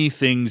mini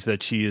things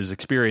that she is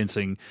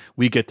experiencing,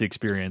 we get to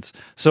experience.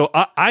 So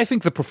I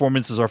think the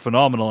performances are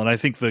phenomenal. And I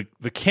think the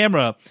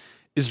camera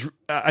is,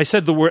 I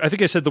said the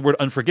word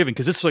unforgiving,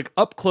 because it's like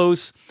up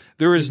close.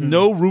 There is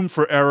no room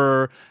for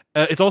error.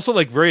 It's also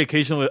like very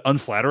occasionally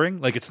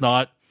unflattering. Like it's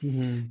not,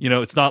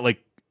 it's not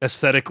like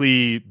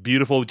aesthetically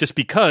beautiful just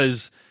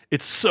because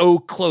it's so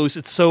close.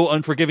 It's so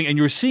unforgiving. And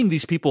you're seeing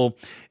these people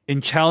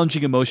in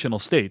challenging emotional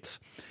states.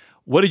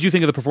 What did you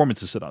think of the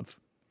performances, Siddhant?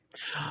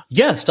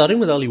 Yeah, starting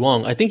with Ali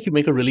Wong, I think you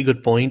make a really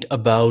good point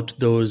about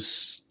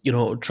those,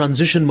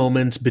 transition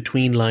moments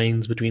between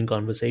lines, between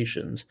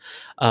conversations.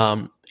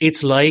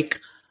 It's like,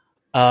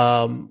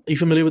 are you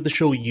familiar with the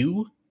show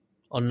You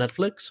on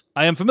Netflix?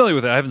 I am familiar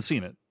with it. I haven't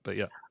seen it, but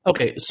yeah.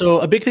 Okay, so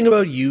a big thing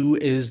about You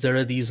is there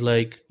are these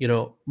like,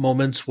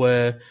 moments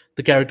where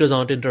the characters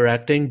aren't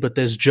interacting, but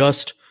there's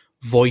just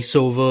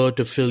voiceover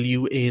to fill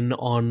you in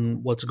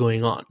on what's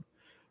going on,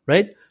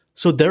 right?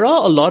 So there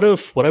are a lot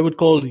of what I would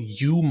call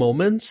You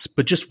moments,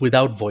 but just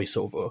without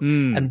voiceover.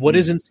 And what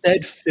is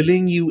instead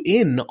filling you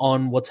in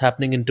on what's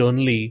happening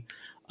internally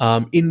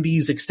in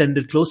these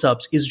extended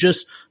close-ups is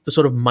just the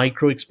sort of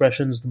micro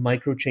expressions, the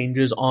micro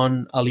changes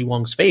on Ali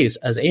Wong's face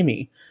as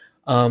Amy.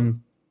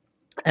 And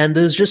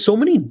there's just so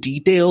many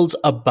details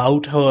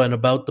about her and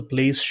about the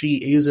place she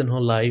is in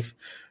her life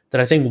that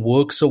I think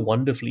work so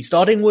wonderfully.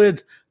 Starting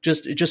with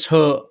just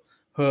her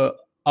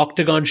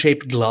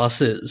octagon-shaped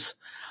glasses.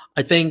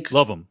 I think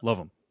love them.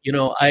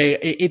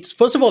 It's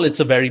first of all,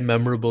 it's a very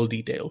memorable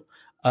detail.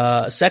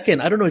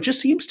 Second, I don't know, it just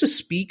seems to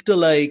speak to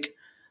like,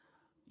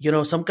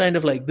 some kind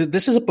of like,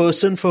 this is a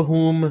person for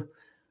whom,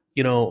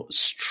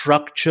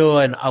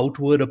 structure and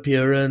outward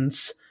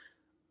appearance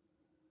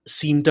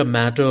seem to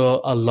matter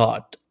a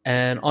lot.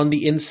 And on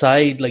the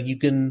inside, like you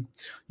can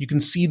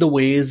see the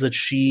ways that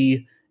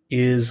she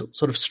is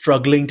sort of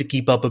struggling to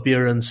keep up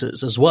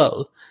appearances as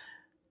well.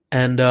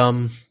 And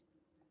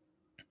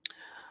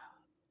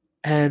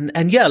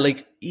yeah,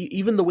 like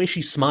even the way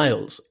she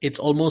smiles, it's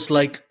almost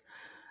like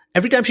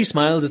every time she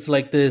smiles, it's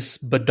like this,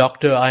 but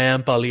Dr. I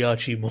am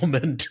Pagliacci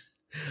moment.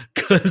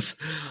 Cause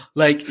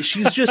like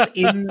she's just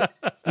in,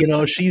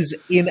 she's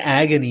in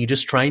agony,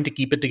 just trying to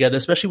keep it together,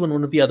 especially when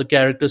one of the other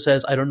characters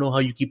says, I don't know how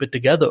you keep it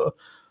together.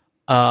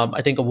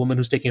 I think a woman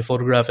who's taking a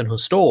photograph in her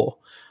store.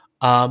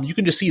 You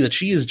can just see that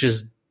she is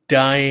just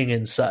dying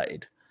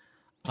inside.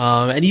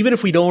 And even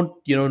if we don't,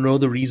 know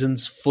the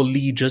reasons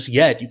fully just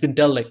yet, you can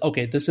tell like,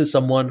 okay, this is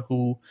someone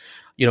who,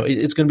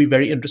 it's going to be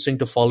very interesting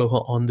to follow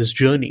her on this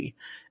journey.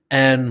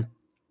 And,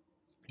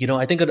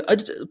 I think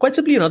quite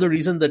simply another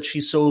reason that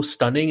she's so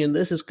stunning in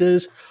this is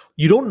because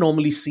you don't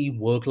normally see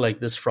work like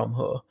this from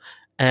her.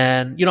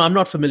 And, I'm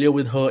not familiar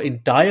with her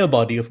entire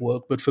body of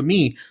work, but for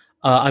me,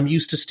 I'm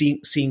used to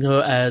seeing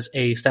her as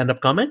a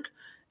stand-up comic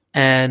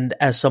and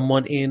as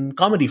someone in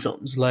comedy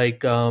films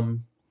like,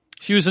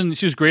 She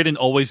was great in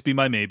Always Be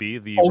My Maybe.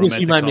 The Always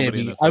Be My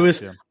Maybe.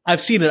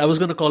 I've seen it. I was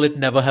going to call it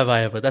Never Have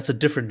I Ever. That's a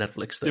different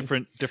Netflix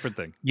thing. Different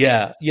thing.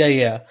 Yeah.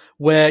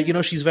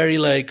 Where, she's very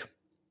like,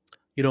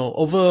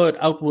 overt,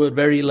 outward,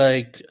 very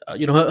like,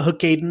 her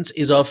cadence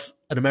is of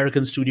an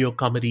American studio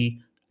comedy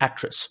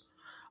actress.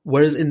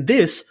 Whereas in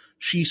this,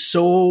 she's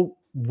so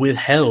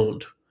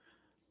withheld.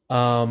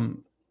 And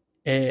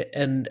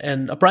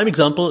a prime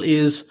example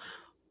is,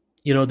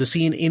 the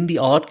scene in the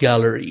art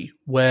gallery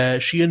where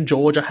she and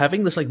George are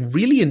having this like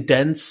really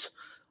intense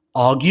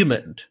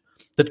argument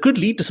that could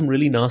lead to some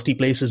really nasty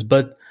places,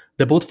 but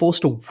they're both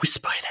forced to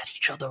whisper it at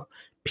each other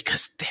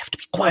because they have to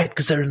be quiet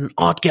because they're in an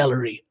art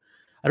gallery.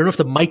 I don't know if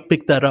the mic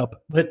picked that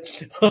up, but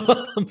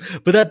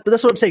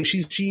that's what I'm saying.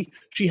 She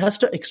has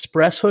to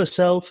express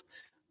herself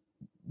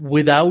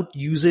without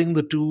using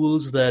the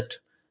tools that,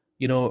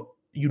 you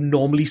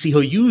normally see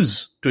her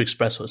use to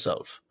express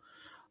herself.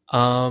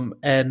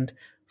 And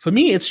for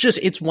me,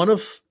 it's one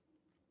of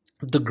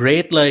the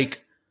great,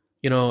 like,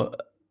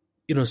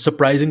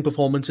 surprising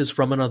performances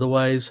from an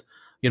otherwise,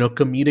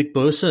 comedic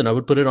person. I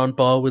would put it on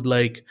par with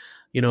like,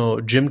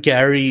 Jim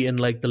Carrey in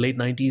like the late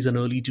 90s and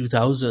early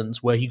 2000s,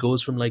 where he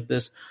goes from like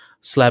this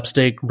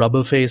slapstick,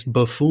 rubber-faced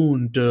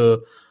buffoon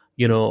to,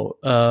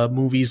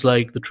 movies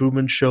like The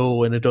Truman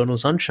Show and Eternal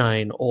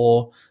Sunshine,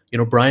 or,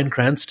 Bryan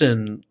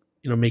Cranston,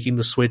 making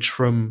the switch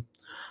from,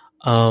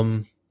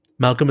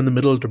 Malcolm in the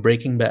Middle to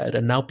Breaking Bad,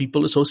 and now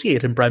people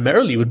associate him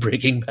primarily with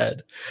Breaking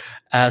Bad.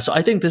 So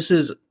I think this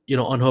is,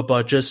 on her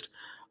part, just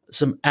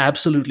some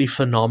absolutely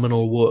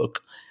phenomenal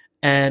work.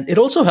 And it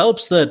also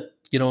helps that,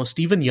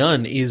 Steven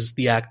Yeun is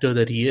the actor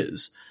that he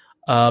is,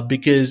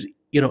 because,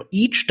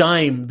 each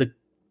time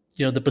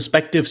the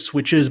perspective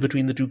switches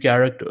between the two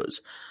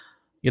characters.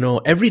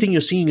 Everything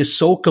you're seeing is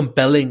so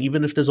compelling,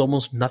 even if there's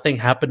almost nothing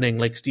happening,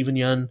 like Steven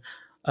Yeun,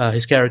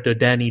 his character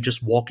Danny,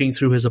 just walking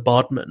through his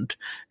apartment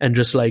and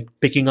just like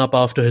picking up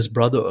after his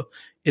brother.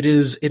 It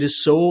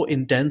is so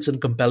intense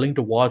and compelling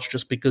to watch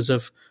just because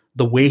of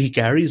the way he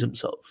carries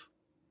himself.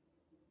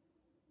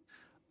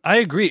 I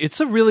agree.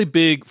 It's a really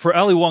big, for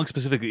Ali Wong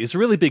specifically, it's a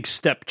really big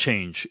step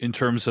change in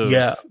terms of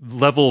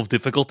level of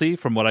difficulty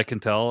from what I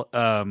can tell.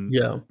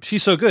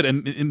 She's so good.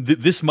 And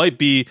this might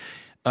be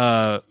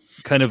kind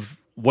of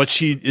what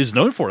she is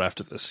known for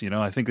after this.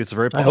 I think it's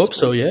very possible. I hope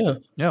so, yeah.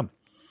 Yeah.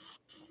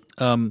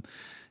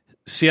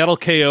 Seattle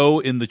KO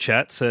in the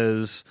chat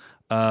says,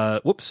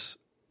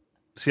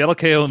 Seattle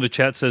KO in the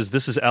chat says,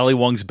 this is Ali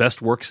Wong's best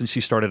work since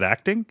she started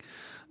acting.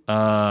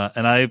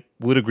 And I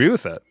would agree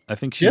with that. I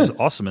think she's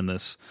awesome in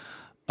this.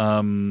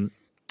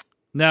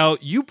 Now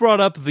you brought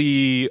up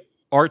the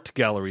art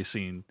gallery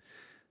scene.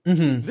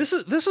 Mm-hmm. This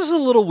is a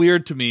little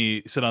weird to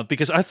me, Siddhant,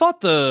 because I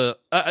thought the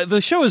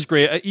show is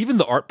great. Even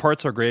the art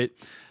parts are great,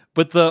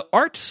 but the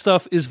art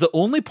stuff is the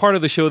only part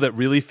of the show that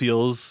really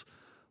feels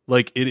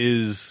like it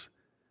is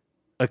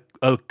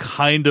a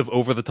kind of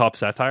over the top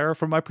satire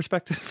from my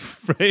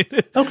perspective, right?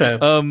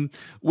 Okay.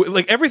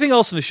 Like everything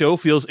else in the show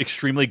feels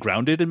extremely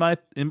grounded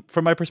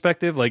from my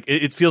perspective. Like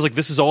it feels like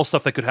this is all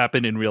stuff that could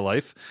happen in real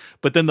life.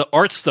 But then the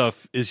art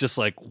stuff is just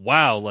like,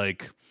 wow,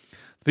 like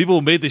people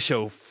who made the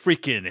show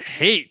freaking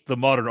hate the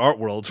modern art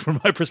world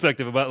from my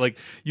perspective. About like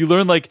you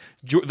learn like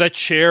that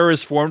chair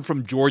is formed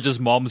from George's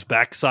mom's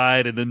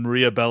backside, and then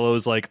Maria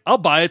Bello's like, I'll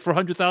buy it for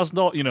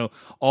 $100,000.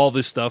 All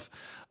this stuff.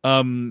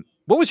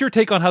 What was your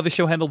take on how the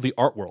show handled the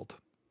art world?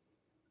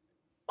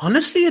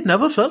 Honestly, it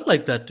never felt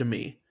like that to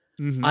me.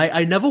 Mm-hmm.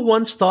 I never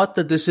once thought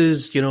that this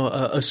is,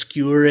 a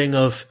skewering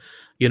of,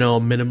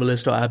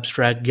 minimalist or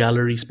abstract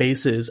gallery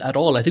spaces at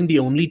all. I think the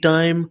only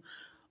time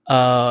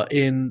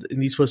in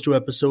these first two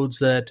episodes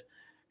that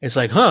it's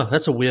like,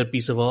 that's a weird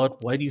piece of art.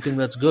 Why do you think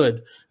that's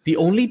good? The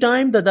only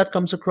time that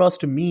comes across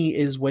to me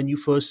is when you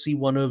first see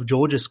one of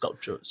George's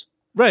sculptures.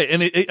 Right.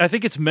 And I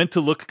think it's meant to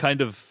look kind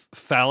of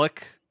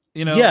phallic.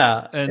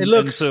 Yeah, and, it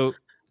looks and so.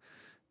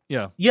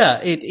 Yeah.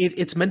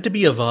 It's meant to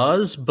be a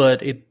vase,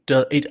 but it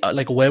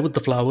like where would the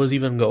flowers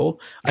even go?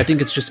 I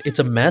think it's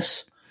a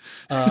mess.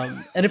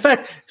 And in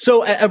fact,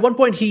 so at one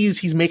point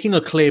he's making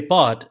a clay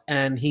pot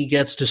and he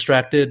gets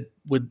distracted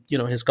with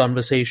his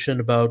conversation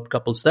about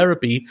couples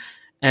therapy,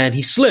 and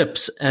he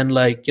slips and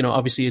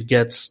obviously it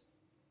gets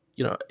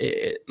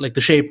like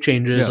the shape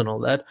changes and all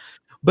that.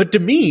 But to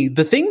me,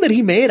 the thing that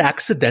he made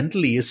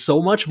accidentally is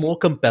so much more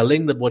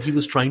compelling than what he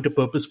was trying to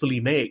purposefully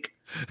make.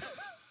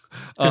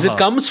 Because it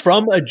comes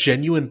from a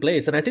genuine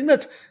place. And I think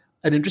that's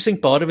an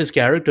interesting part of his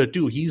character,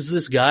 too. He's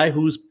this guy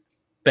whose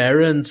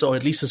parents, or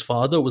at least his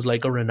father, was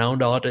like a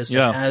renowned artist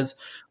and has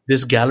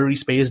this gallery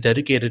space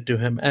dedicated to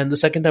him. And the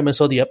second time I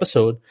saw the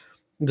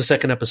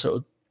second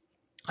episode,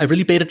 I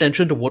really paid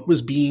attention to what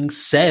was being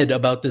said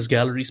about this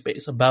gallery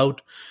space,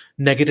 about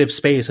negative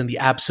space and the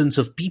absence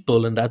of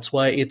people. And that's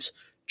why it's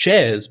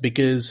chairs,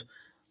 because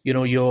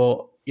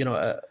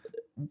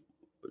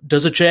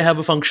does a chair have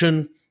a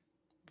function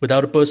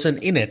without a person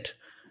in it?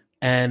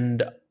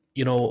 And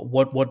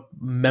what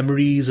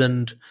memories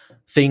and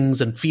things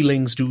and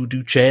feelings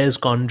do chairs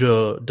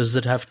conjure? Does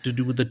it have to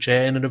do with the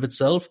chair in and of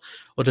itself,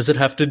 or does it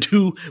have to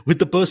do with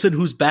the person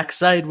whose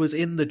backside was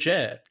in the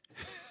chair?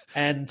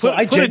 And so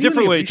I put a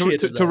different way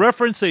to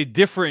reference a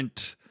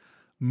different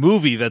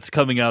movie that's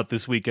coming out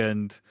this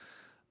weekend.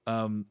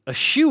 A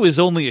shoe is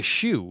only a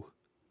shoe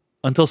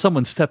until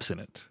someone steps in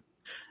it.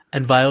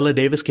 And Viola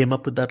Davis came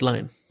up with that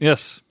line.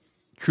 Yes.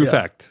 True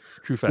fact.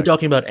 We're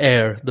talking about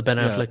Air, the Ben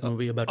Affleck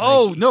movie about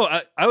Nike. No,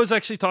 I was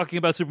actually talking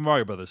about Super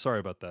Mario Brothers. Sorry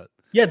about that.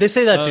 Yeah, they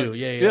say that too.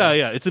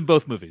 Yeah. It's in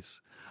both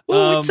movies.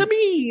 Oh, it's a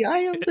me. I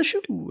am the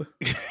shoe.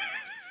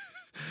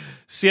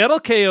 Seattle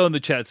KO in the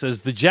chat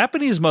says, the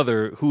Japanese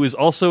mother, who is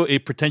also a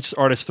pretentious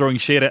artist throwing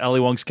shade at Ali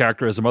Wong's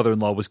character as a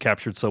mother-in-law, was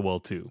captured so well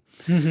too.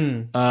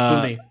 Mm-hmm.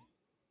 Funny.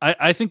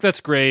 I think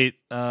that's great.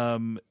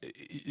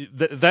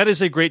 That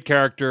is a great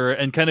character,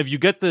 and kind of you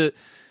get the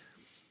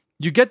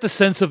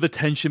sense of the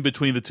tension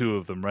between the two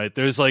of them, right?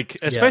 There's like,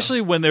 especially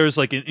when there's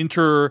like an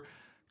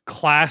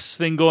inter-class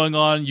thing going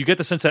on, you get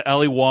the sense that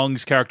Ali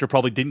Wong's character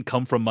probably didn't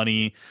come from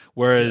money,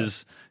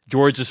 whereas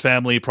George's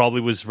family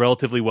probably was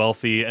relatively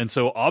wealthy, and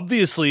so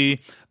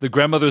obviously the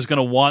grandmother is going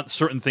to want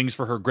certain things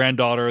for her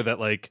granddaughter that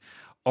like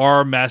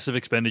are massive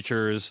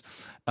expenditures.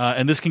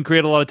 And this can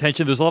create a lot of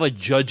tension. There's a lot of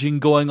judging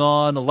going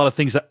on, a lot of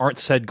things that aren't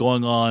said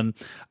going on.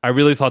 I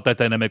really thought that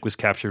dynamic was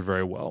captured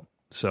very well.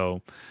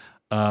 So,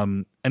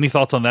 any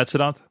thoughts on that,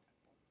 Siddhant?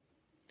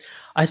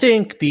 I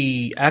think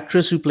the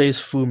actress who plays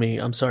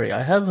Fumi, I'm sorry,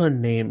 I have her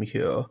name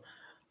here.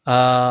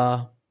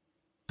 Patty,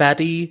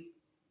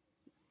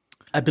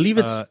 I believe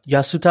it's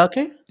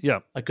Yasutake? Yeah.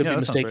 I could be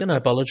mistaken. I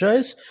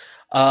apologize.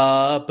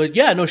 But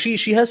yeah, no,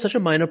 she has such a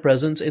minor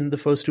presence in the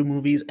first two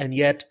movies, and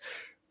yet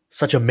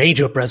such a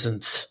major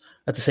presence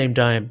at the same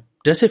time.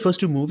 Did I say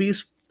first two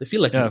movies? They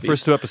feel like movies.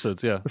 First two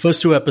episodes, The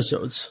first two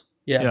episodes.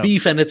 Yeah,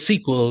 Beef and its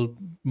sequel,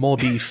 more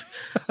beef.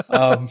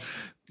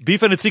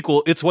 Beef and its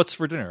sequel, It's What's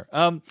for Dinner.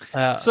 And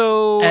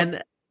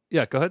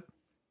yeah, go ahead.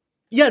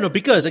 yeah, no,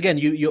 because again,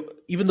 you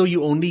even though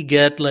you only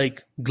get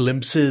like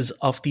glimpses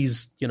of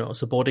these,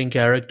 supporting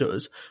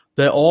characters,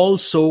 they're all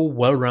so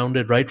well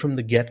rounded right from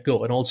the get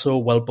go, and also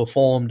well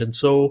performed and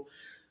so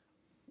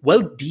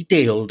well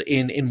detailed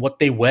in what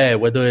they wear,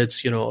 whether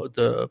it's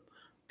the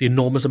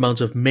enormous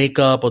amounts of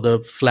makeup or the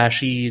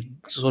flashy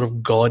sort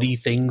of gaudy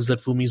things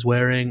that Fumi's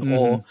wearing,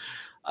 or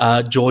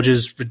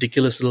George's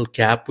ridiculous little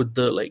cap with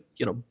the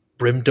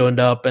brim turned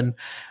up. And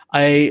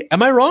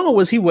am I wrong, or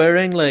was he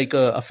wearing like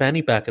a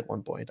fanny pack at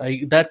one point?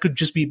 That could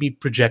just be me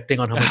projecting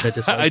on how much I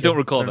dislike I don't him.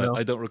 recall I that. know.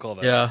 I don't recall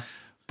that. Yeah.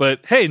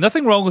 But hey,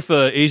 nothing wrong with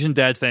the Asian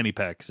dad fanny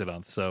pack,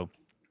 Siddhant. So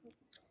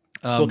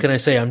what can I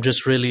say? I'm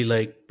just really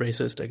like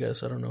racist, I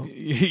guess. I don't know.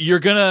 you're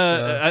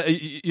gonna,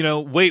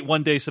 wait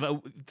one day.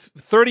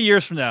 30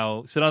 years from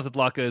now, Siddhant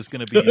Adlakha is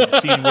going to be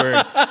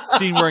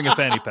seen wearing a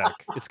fanny pack.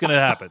 It's going to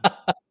happen.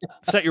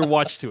 Set your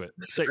watch to it.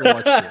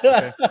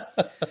 Okay?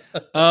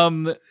 I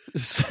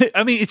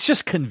mean, it's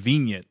just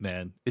convenient,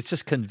 man. It's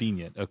just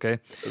convenient. Okay.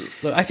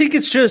 Look, I think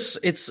it's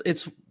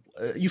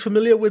you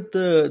familiar with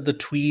the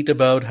tweet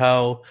about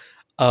how,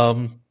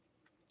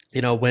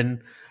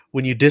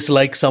 when you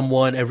dislike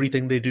someone,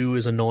 everything they do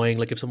is annoying.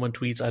 Like if someone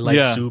tweets, "I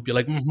like soup," you're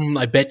like,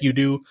 "I bet you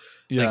do."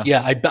 Yeah. Like,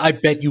 yeah, I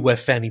bet you wear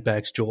fanny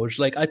packs, George.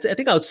 Like I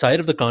think outside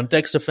of the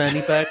context of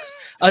fanny packs,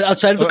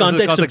 outside of the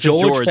context of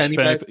George, fanny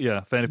packs.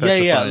 Yeah, fanny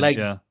packs. Yeah, fine. like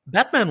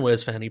Batman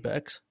wears fanny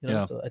packs.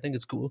 So I think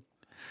it's cool.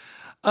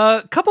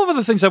 A couple of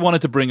other things I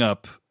wanted to bring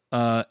up,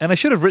 and I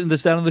should have written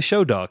this down in the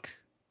show doc,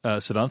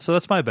 Siddhant, so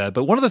that's my bad.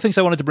 But one of the things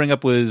I wanted to bring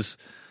up was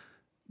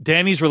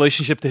Danny's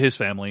relationship to his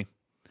family.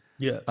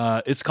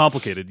 Yeah. It's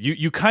complicated.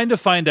 You kind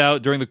of find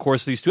out during the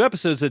course of these two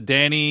episodes that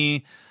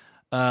Danny,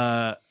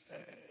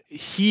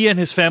 he and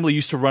his family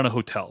used to run a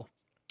hotel,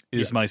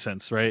 is my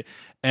sense, right?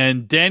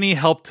 And Danny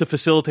helped to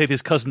facilitate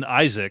his cousin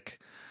Isaac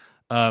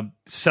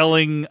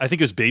selling, I think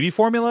it was baby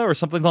formula or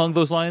something along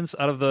those lines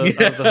out of the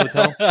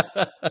hotel.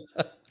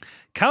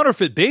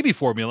 Counterfeit baby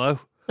formula.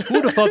 Who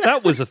would have thought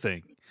that was a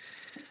thing?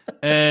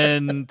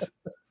 And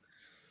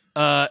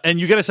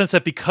you get a sense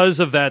that because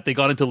of that, they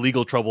got into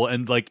legal trouble.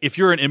 And like, if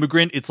you're an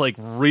immigrant, it's like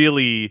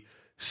really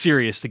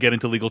serious to get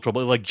into legal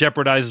trouble. It like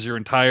jeopardizes your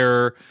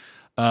entire,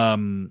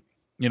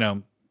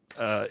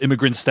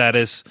 immigrant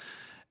status.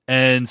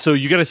 And so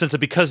you get a sense that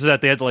because of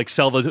that, they had to like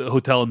sell the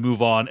hotel and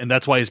move on. And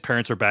that's why his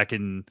parents are back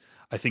in,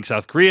 I think,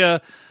 South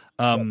Korea.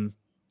 But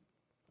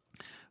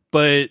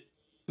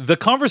the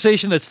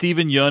conversation that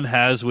Steven Yeun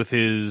has with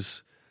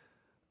his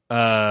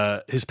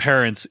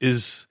parents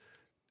is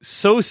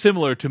so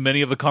similar to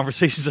many of the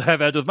conversations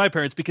I've had with my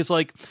parents, because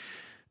like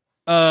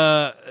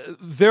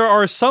there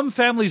are some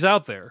families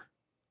out there,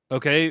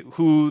 okay,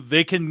 who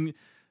they can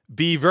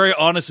be very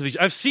honest with each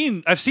other. I've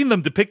seen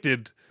them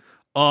depicted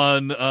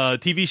on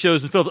TV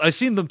shows and films. I've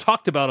seen them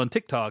talked about on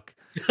TikTok.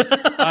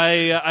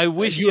 I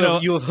wish you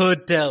have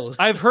heard tell.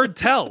 I've heard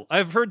tell.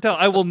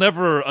 I will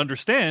never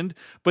understand,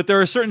 but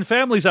there are certain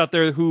families out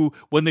there who,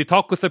 when they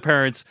talk with their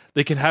parents,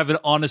 they can have an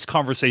honest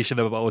conversation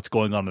about what's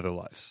going on in their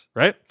lives,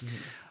 right? Mm-hmm.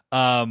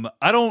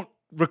 I don't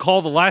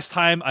recall the last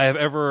time I have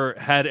ever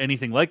had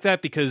anything like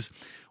that, because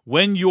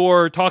when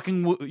you're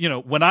talking,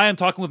 when I am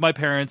talking with my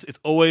parents, it's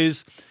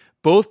always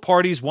both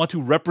parties want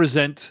to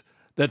represent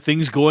that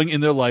things going in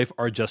their life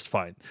are just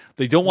fine.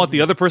 They don't want the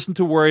other person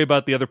to worry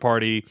about the other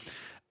party.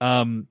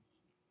 And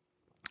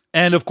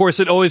of course,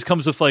 it always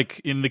comes with,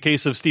 like, in the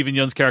case of Steven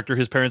Yeun's character,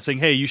 his parents saying,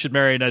 "Hey, you should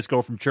marry a nice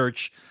girl from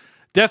church."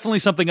 Definitely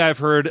something I've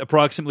heard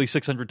approximately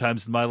 600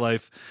 times in my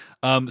life.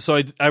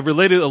 So I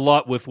related a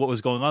lot with what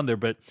was going on there.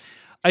 But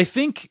I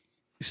think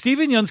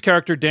Steven Yeun's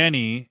character,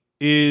 Danny,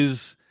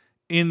 is,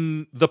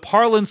 in the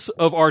parlance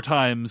of our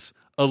times,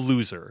 a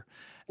loser.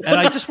 And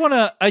I just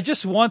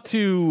want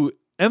to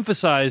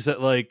emphasize that,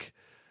 like,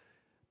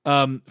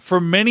 for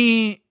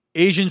many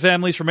Asian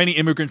families, for many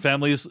immigrant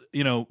families,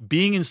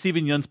 being in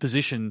Steven Yeun's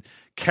position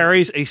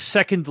carries a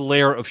second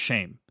layer of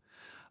shame.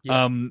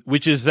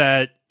 Which is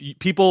that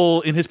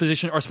people in his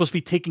position are supposed to be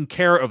taking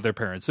care of their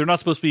parents. They're not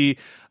supposed to be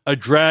a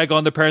drag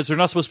on their parents. They're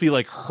not supposed to be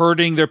like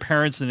hurting their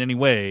parents in any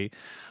way.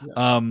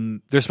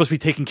 They're supposed to be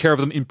taking care of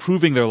them,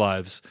 improving their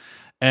lives.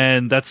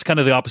 And that's kind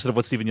of the opposite of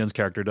what Steven Yeun's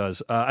character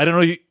does. I don't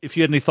know if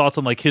you had any thoughts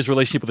on like his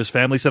relationship with his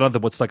family, Siddhant,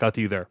 what stuck out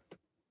to you there.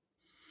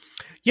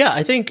 Yeah,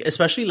 I think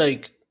especially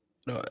like,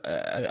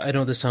 I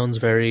know this sounds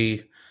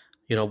very,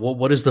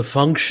 what is the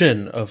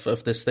function of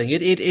this thing?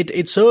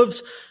 It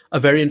serves a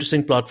very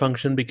interesting plot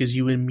function, because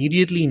you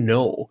immediately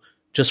know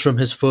just from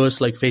his first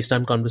like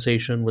FaceTime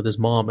conversation with his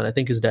mom, and I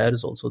think his dad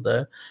is also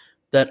there,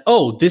 that,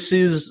 this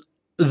is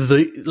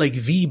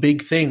the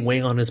big thing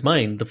weighing on his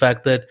mind. The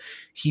fact that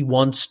he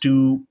wants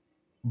to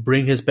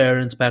bring his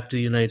parents back to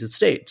the United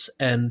States.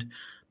 And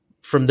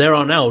from there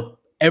on out,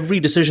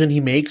 every decision he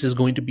makes is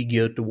going to be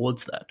geared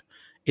towards that.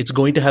 It's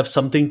going to have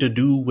something to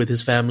do with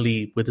his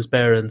family, with his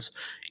parents,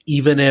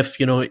 even if,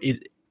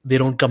 they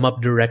don't come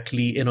up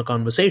directly in a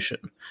conversation.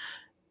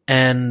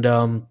 And,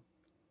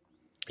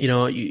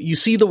 you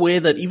see the way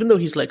that even though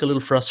he's like a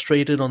little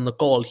frustrated on the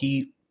call,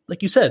 he,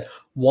 like you said,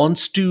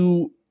 wants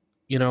to,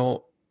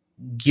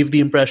 give the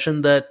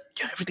impression that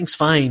everything's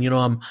fine.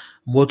 I'm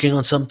working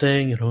on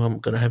something, I'm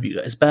going to have you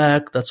guys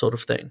back, that sort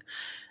of thing.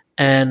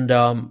 And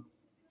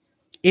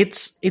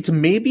it's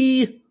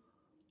maybe,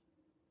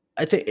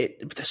 I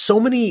think there's so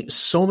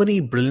many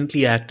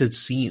brilliantly acted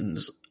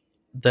scenes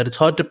that it's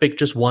hard to pick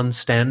just one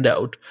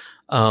standout.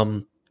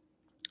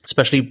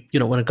 Especially,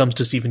 when it comes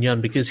to Steven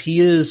Yeun, because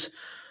he is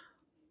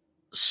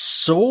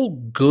so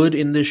good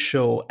in this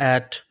show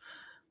at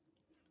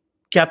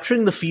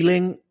capturing the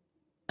feeling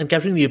and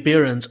capturing the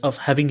appearance of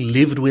having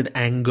lived with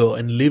anger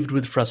and lived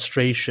with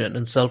frustration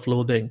and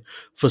self-loathing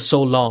for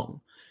so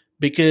long.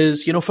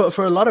 Because,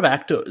 for a lot of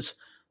actors,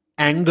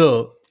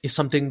 anger is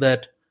something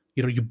that,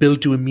 you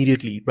build to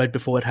immediately right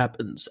before it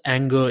happens.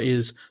 Anger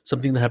is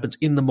something that happens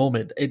in the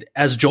moment.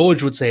 As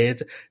George would say,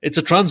 it's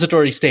a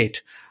transitory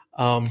state.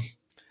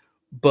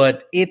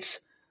 But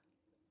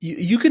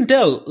you can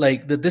tell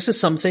like that this is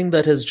something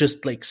that has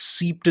just like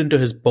seeped into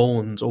his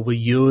bones over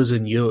years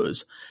and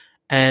years.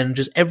 And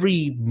just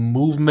every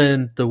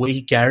movement, the way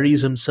he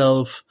carries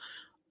himself,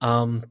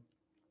 the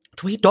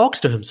way he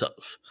talks to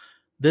himself.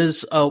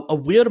 There's a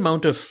weird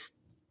amount of,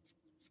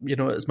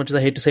 as much as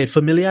I hate to say it,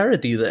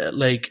 familiarity there.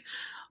 Like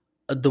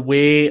the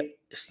way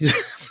he's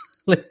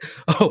like,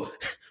 oh,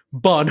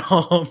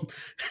 Bonham,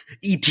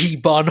 E.T.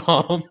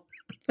 Bonham.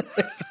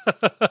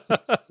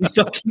 He's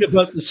talking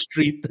about the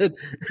street that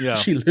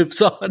she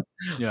lives on.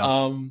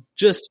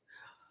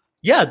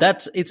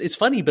 It's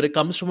funny, but it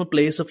comes from a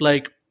place of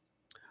like,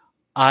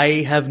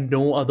 I have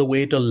no other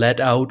way to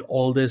let out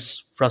all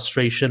this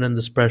frustration and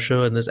this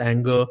pressure and this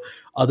anger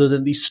other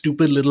than these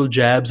stupid little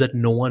jabs at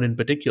no one in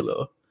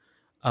particular.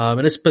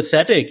 And it's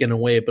pathetic in a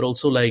way, but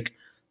also like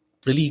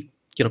really,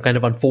 kind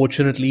of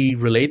unfortunately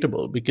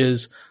relatable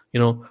because,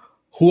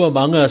 who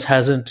among us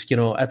hasn't,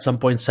 at some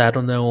point sat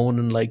on their own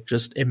and like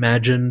just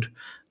imagined,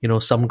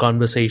 some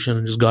conversation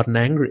and just gotten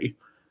angry.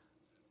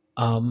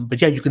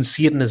 But yeah, you can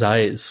see it in his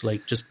eyes,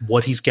 like just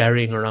what he's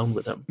carrying around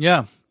with him.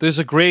 Yeah. There's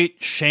a great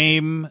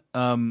shame.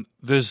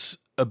 There's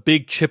a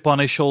big chip on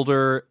his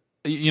shoulder.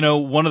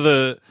 One of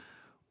the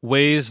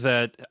ways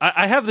that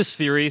I have this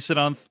theory,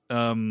 Siddhant.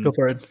 Go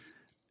for it.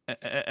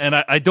 And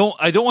I don't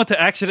want to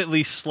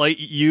accidentally slight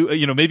you.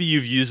 Maybe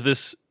you've used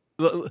this.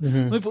 Let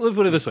me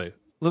put it this way.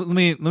 Let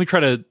me try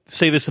to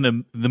say this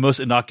in the most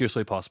innocuous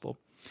way possible.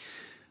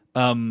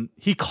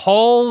 He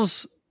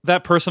calls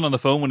that person on the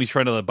phone when he's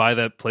trying to buy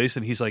that place,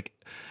 and he's like,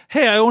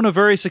 "Hey, I own a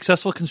very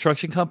successful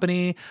construction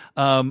company.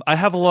 I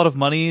have a lot of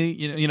money.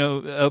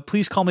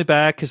 Please call me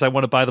back because I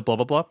want to buy the blah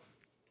blah blah."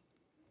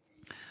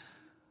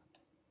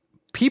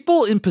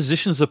 People in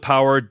positions of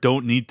power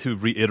don't need to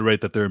reiterate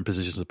that they're in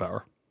positions of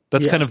power.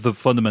 That's kind of the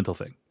fundamental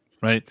thing,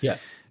 right? Yeah.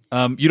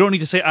 You don't need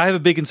to say, "I have a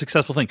big and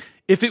successful thing."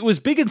 If it was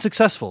big and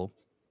successful,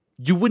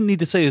 you wouldn't need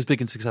to say it was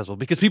big and successful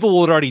because people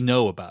would already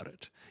know about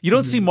it. You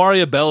don't see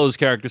Maria Bello's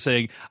character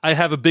saying, "I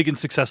have a big and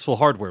successful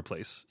hardware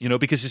place,"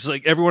 because it's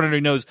like everyone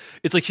already knows.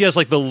 It's like she has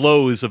like the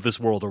Lowe's of this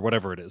world or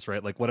whatever it is,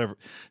 right? Like whatever.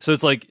 So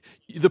it's like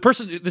the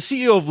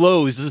CEO of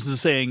Lowe's is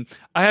saying,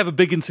 "I have a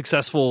big and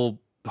successful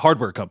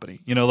hardware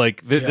company."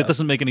 That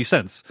doesn't make any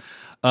sense.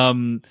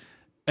 And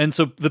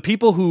so the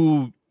people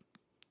who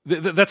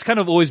that's kind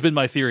of always been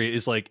my theory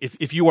is like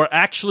if you are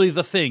actually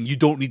the thing, you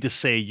don't need to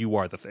say you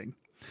are the thing.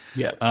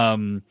 Yeah.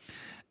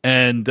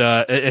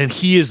 And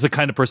he is the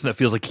kind of person that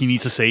feels like he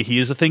needs to say he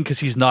is a thing because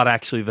he's not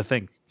actually the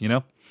thing,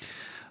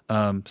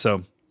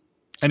 So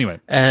anyway.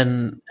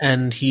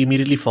 And he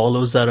immediately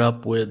follows that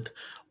up with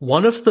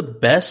one of the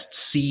best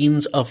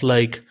scenes of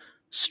like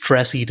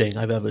stress eating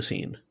I've ever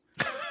seen.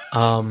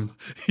 And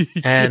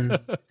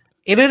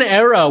in an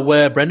era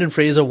where Brendan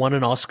Fraser won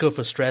an Oscar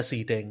for stress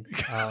eating,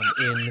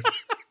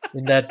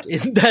 in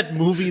that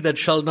movie that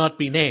shall not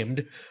be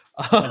named.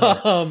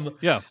 No,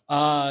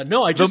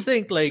 I just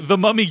think like the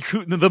Mummy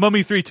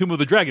 3: Tomb of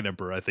the Dragon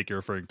Emperor. I think you're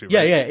referring to.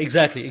 Right? Yeah,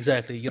 exactly.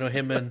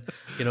 Him and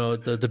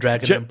the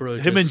Dragon Emperor.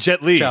 Him and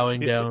Jet Li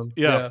chowing down.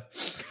 Yeah.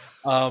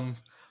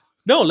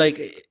 No,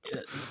 like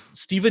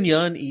Steven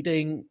Yeun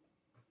eating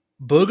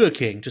Burger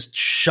King, just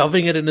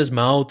shoving it in his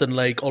mouth and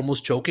like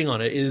almost choking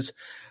on it is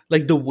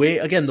like the way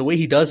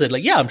he does it.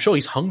 Like, yeah, I'm sure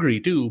he's hungry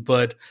too,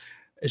 but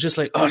it's just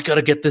like, oh, I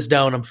gotta get this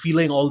down. I'm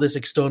feeling all this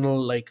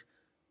external like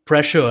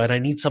pressure and I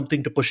need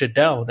something to push it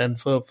down. And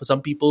for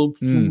some people,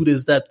 food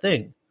is that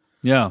thing.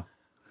 Yeah.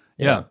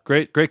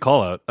 Great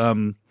call out.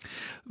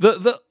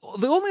 The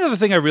only other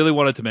thing I really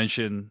wanted to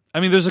mention, I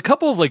mean, there's a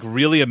couple of like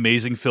really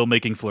amazing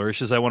filmmaking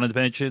flourishes I wanted to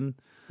mention.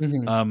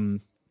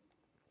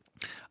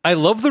 I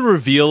love the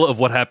reveal of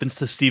what happens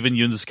to Steven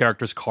Yeun's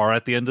character's car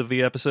at the end of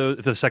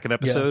the second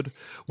episode,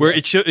 where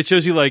it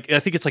shows you like,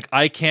 I think it's like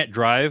 "I Can't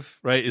Drive,"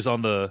 right, is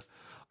on the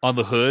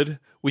hood,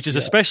 which is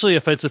especially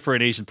offensive for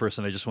an Asian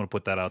person. I just want to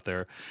put that out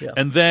there. Yeah.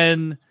 And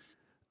then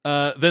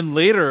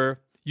later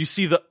you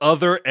see the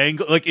other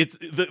angle, like it's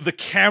the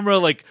camera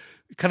like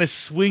kind of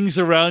swings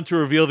around to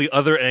reveal the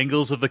other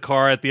angles of the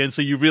car at the end.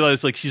 So you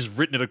realize like she's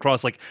written it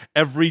across like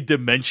every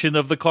dimension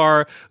of the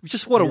car.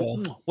 Just what a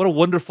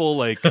wonderful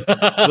like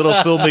little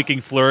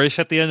filmmaking flourish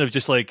at the end of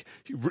just like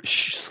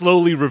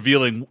slowly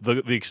revealing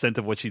the extent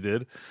of what she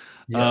did.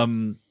 Yeah.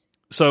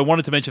 So I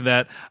wanted to mention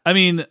that. I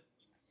mean,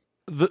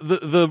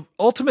 the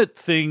ultimate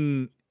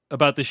thing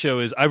about the show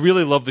is I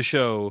really love the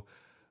show,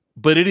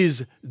 but it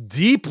is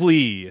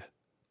deeply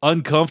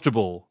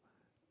uncomfortable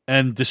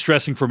and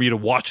distressing for me to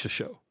watch the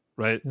show.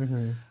 Right.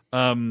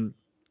 Mm-hmm.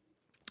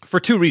 For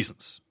two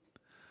reasons.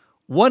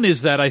 One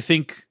is that I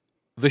think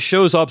the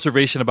show's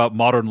observation about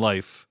modern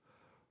life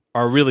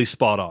are really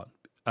spot on.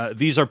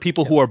 These are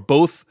people who are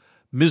both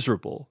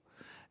miserable.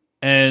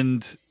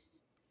 And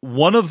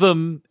one of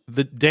them,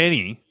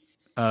 Danny,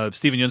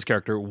 Stephen Yeun's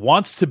character,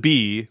 wants to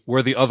be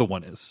where the other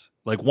one is.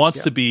 Like,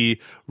 wants to be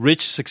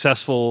rich,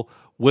 successful,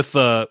 with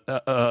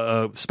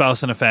a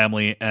spouse and a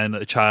family and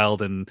a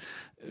child and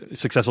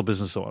successful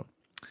business and so on.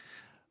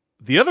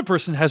 The other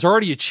person has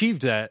already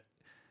achieved that,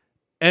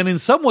 and in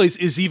some ways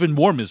is even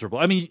more miserable.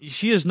 I mean,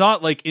 she is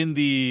not like in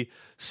the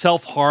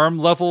self-harm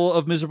level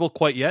of miserable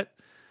quite yet,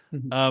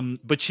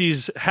 but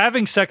she's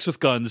having sex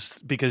with guns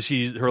because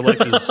her life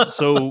is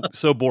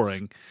so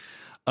boring,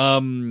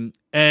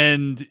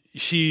 and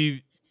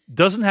she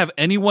doesn't have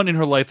anyone in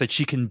her life that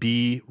she can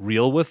be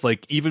real with.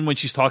 Like even when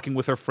she's talking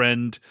with her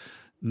friend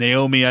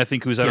Naomi, I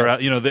think, who's at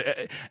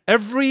her,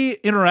 every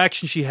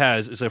interaction she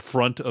has is a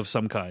front of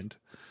some kind.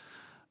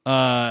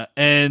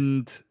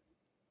 And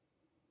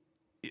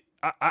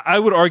I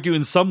would argue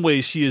in some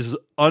ways she is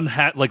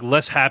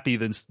less happy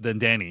than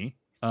Danny.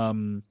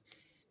 And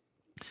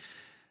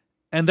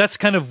that's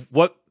kind of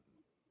what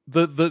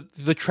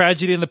the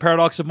tragedy and the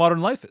paradox of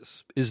modern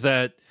life is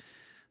that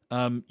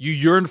you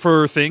yearn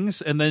for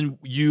things and then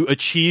you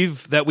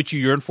achieve that which you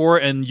yearn for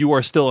and you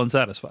are still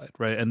unsatisfied,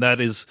 right? And that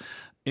is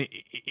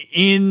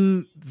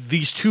in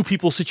these two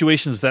people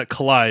situations that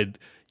collide,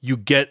 you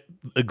get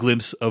a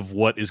glimpse of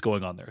what is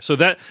going on there. So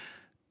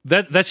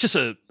that's just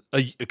a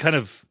kind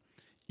of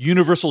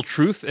universal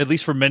truth, at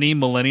least for many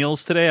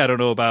millennials today. I don't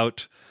know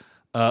about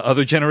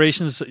other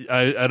generations.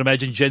 I'd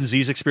imagine Gen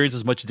Z's experience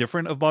is much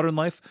different of modern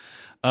life.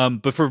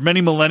 But for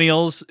many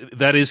millennials,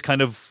 that is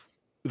kind of,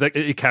 that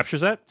it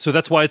captures that. So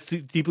that's why it's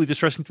deeply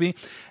distressing to me.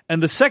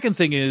 And the second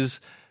thing is,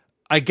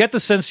 I get the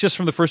sense just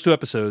from the first two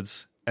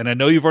episodes, and I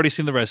know you've already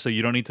seen the rest, so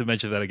you don't need to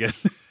mention that again,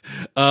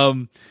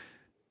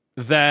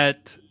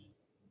 that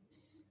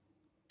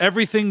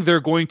everything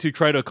they're going to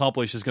try to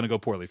accomplish is going to go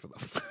poorly for them.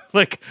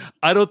 Like,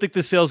 I don't think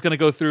the sale is going to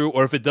go through,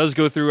 or if it does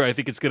go through, I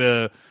think it's going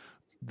to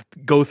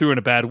go through in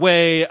a bad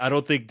way. I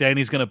don't think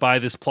Danny's going to buy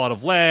this plot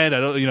of land.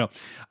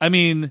 I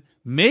mean,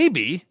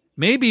 maybe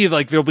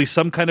like there'll be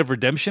some kind of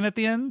redemption at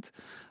the end,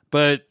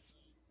 but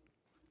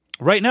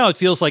right now it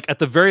feels like at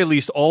the very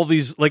least all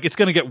these, like, it's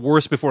going to get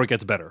worse before it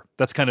gets better.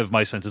 That's kind of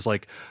my sense. It's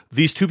like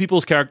these two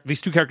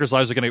characters'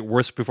 lives are going to get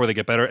worse before they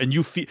get better, and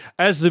you feel,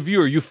 as the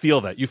viewer, you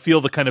feel that. You feel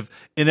the kind of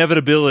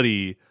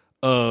inevitability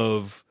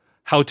of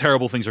how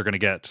terrible things are going to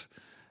get,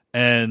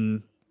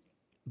 and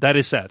that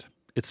is sad.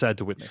 It's sad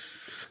to witness.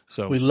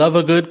 So we love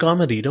a good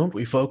comedy, don't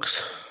we,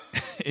 folks?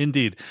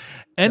 Indeed.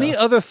 Any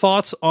other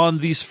thoughts on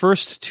these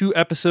first two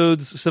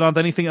episodes, Siddhant?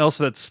 Anything else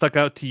that stuck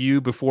out to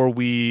you before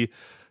we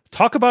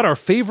talk about our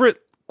favorite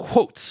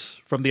quotes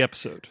from the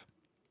episode?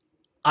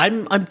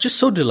 I'm just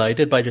so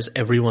delighted by just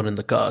everyone in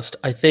the cast.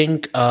 I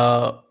think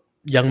young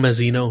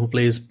Mazzino, who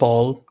plays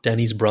Paul,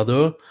 Danny's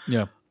brother,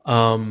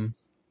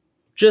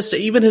 just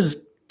even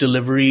his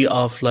delivery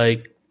of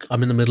like,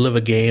 I'm in the middle of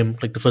a game,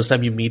 like the first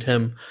time you meet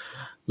him,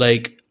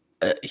 like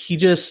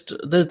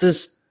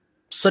there's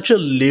such a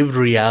lived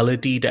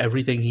reality to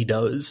everything he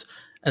does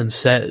and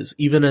says,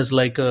 even as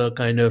like a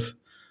kind of,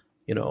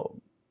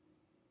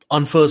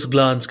 on first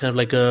glance, kind of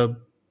like a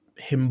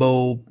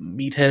himbo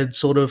meathead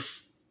sort of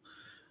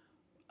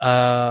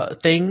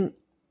thing.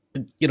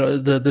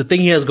 The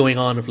thing he has going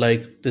on of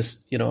like this,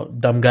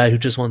 dumb guy who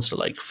just wants to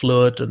like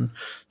flirt and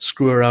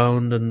screw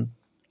around, and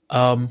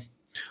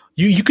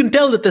you can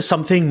tell that there's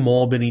something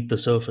more beneath the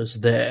surface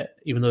there,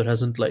 even though it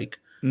hasn't like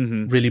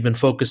really been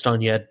focused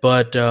on yet.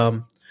 But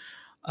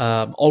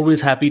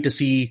always happy to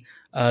see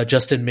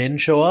Justin Min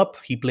show up.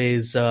 He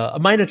plays a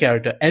minor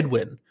character,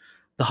 Edwin,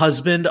 the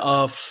husband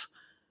of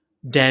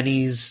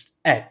Danny's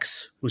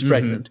ex, who's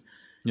pregnant.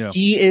 Yeah.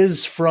 He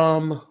is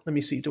from, let me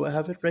see, do I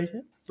have it right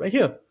here? Right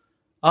here.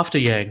 After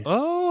Yang.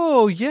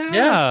 Oh,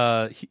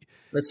 yeah.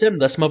 That's him.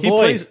 That's my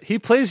boy. He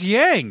plays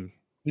Yang.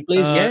 He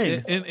plays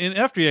Yang. In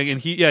After Yang.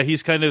 And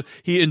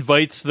he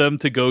invites them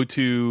to go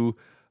to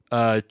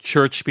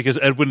church because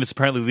Edwin is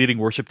apparently leading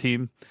worship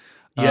team.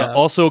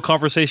 Also a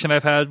conversation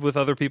I've had with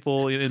other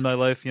people in my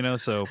life,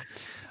 so.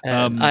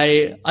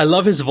 I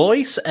love his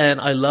voice, and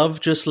I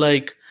love just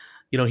like,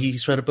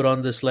 he's trying to put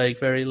on this like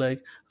very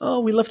like, oh,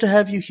 we love to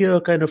have you here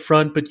kind of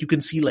front, but you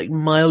can see like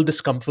mild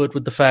discomfort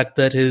with the fact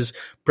that his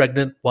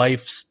pregnant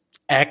wife's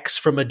ex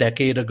from a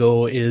decade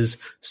ago is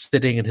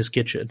sitting in his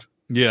kitchen.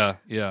 Yeah.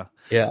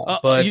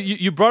 But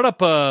you brought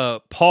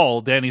up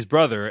Paul, Danny's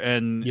brother,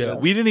 and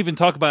we didn't even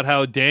talk about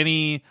how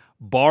Danny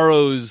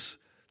borrows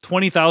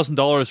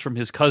 $20,000 from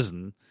his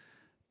cousin,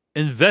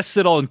 invests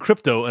it all in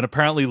crypto, and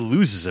apparently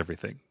loses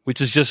everything, which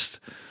is just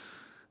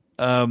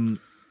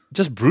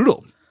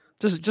brutal.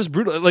 Just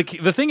brutal.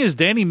 Like, the thing is,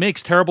 Danny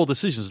makes terrible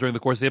decisions during the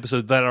course of the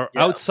episode that are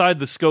outside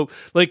the scope.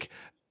 Like,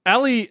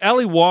 Ali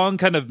Wong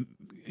kind of,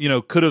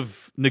 could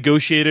have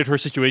negotiated her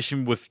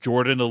situation with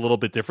Jordan a little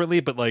bit differently,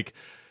 but like,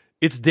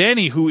 it's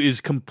Danny who is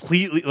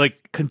completely,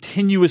 like,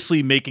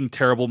 continuously making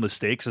terrible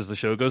mistakes as the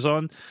show goes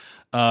on.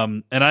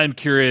 And I'm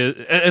curious,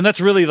 and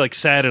that's really, like,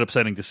 sad and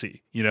upsetting to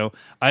see.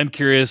 I'm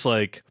curious,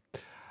 like,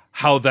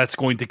 how that's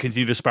going to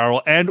continue to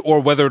spiral, and or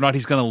whether or not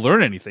he's going to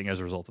learn anything as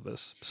a result of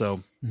this.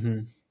 So,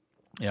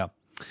 yeah.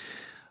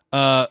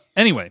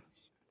 Anyway,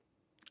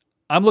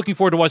 I'm looking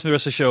forward to watching the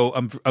rest of the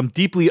show. I'm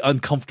deeply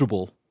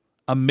uncomfortable.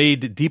 I'm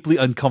made deeply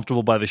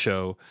uncomfortable by the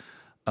show.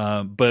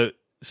 But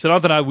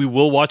Siddharth and I, we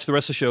will watch the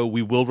rest of the show.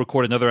 We will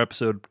record another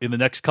episode in the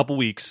next couple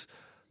weeks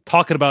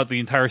talking about the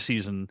entire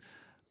season.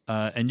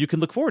 And you can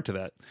look forward to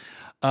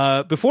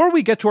that. Before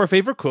we get to our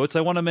favorite quotes,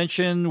 I want to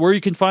mention where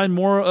you can find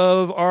more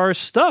of our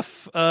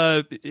stuff.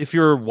 If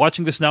you're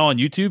watching this now on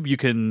YouTube, you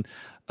can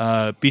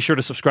be sure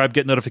to subscribe,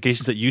 get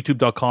notifications at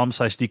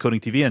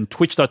youtube.com/decodingtv and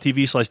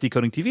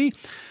twitch.tv/decodingtv.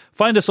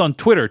 Find us on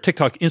Twitter,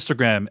 TikTok,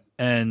 Instagram,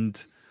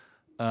 and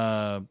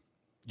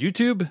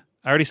YouTube.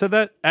 I already said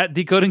that, at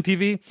Decoding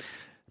TV.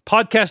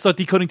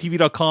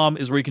 Podcast.decodingtv.com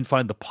is where you can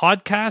find the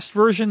podcast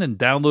version and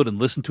download and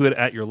listen to it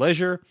at your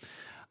leisure.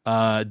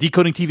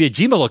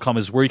 decodingtv@gmail.com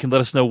is where you can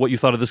let us know what you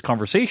thought of this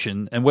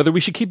conversation and whether we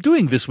should keep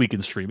doing This Week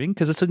in Streaming,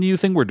 because it's a new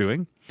thing we're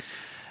doing.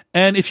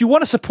 And if you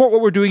want to support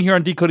what we're doing here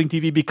on Decoding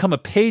TV, become a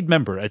paid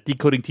member at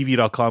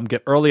decodingtv.com.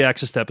 Get early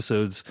access to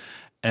episodes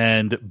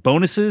and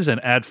bonuses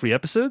and ad-free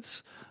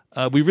episodes.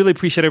 We really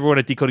appreciate everyone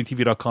at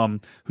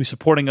decodingtv.com who's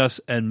supporting us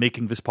and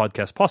making this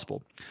podcast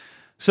possible.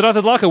 Siddharth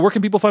Adlakha, where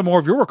can people find more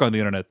of your work on the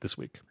internet this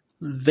week?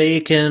 They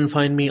can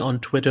find me on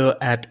Twitter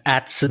at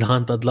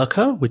Siddhant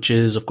Adlakha, which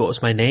is, of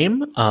course, my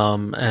name.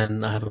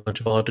 And I have a bunch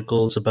of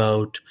articles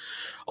about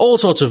all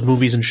sorts of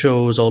movies and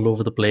shows all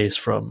over the place,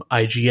 from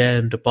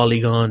IGN to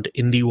Polygon to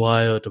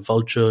IndieWire to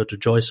Vulture to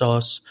Joy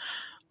Sauce.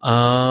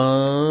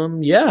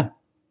 Yeah.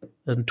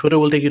 And Twitter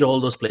will take you to all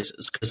those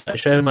places because I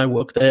share my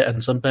work there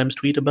and sometimes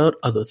tweet about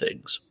other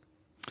things.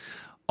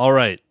 All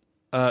right.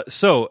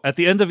 So at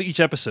the end of each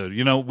episode,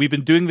 we've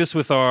been doing this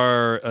with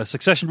our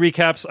Succession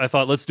recaps. I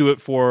thought let's do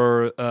it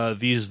for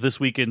these This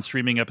Week in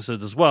Streaming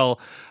episodes as well,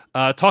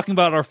 talking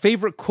about our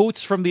favorite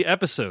quotes from the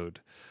episode.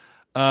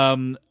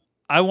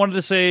 I wanted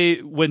to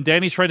say, when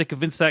Danny's trying to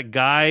convince that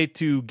guy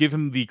to give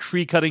him the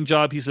tree cutting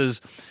job, he says,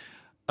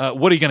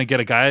 what are you going to get,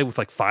 a guy with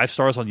like 5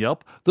 stars on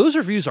Yelp? Those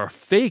reviews are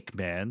fake,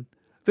 man.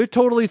 They're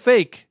totally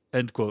fake,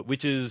 end quote,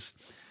 which is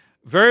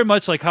very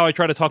much like how I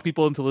try to talk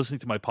people into listening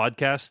to my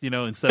podcast,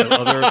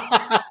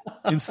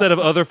 instead of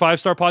other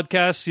 5-star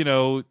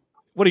podcasts.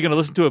 What are you going to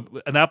listen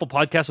to, an Apple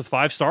podcast with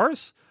 5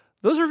 stars?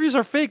 Those reviews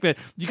are fake, man.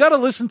 You got to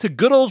listen to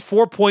good old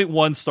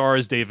 4.1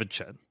 stars David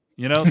Chen.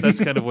 That's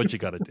kind of what you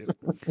got to do.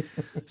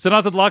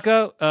 Siddharth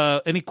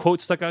Adlakha, any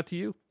quotes stuck out to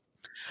you?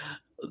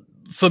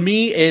 For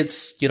me,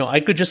 it's, I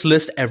could just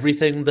list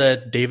everything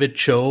that David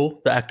Cho,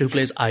 the actor who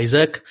plays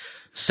Isaac,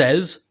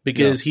 says,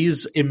 because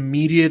he's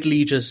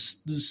immediately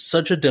just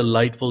such a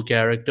delightful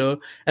character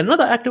and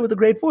another actor with a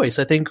great voice.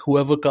 I think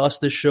whoever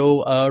cast this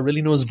show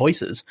really knows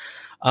voices.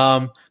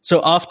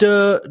 So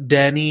after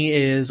Danny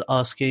is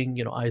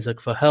asking, Isaac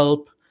for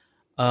help,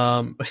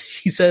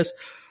 he says,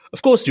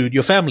 "Of course, dude,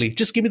 your family.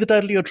 Just give me the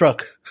title of your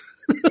truck."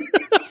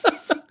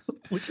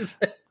 Which is,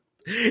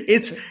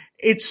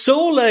 it's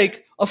so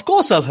like, of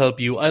course I'll help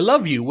you. I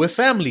love you. We're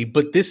family.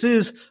 But this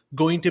is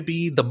going to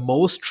be the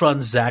most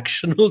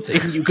transactional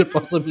thing you could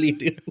possibly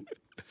do.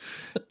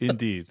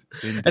 Indeed.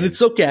 And it's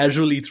so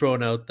casually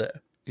thrown out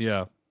there.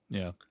 Yeah.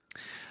 And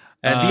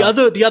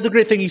the other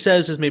great thing he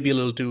says is maybe a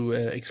little too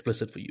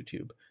explicit for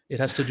YouTube. It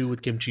has to do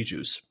with kimchi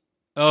juice.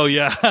 Oh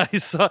yeah, I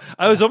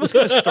was almost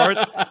going to start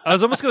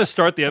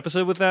the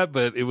episode with that,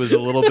 but it was a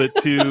little bit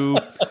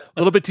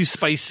too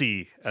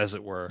spicy, as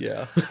it were.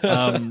 Yeah.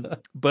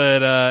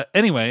 But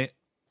anyway,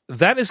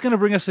 that is going to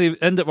bring us to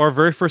the end of our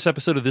very first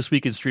episode of This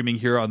Week in Streaming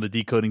here on the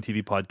Decoding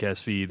TV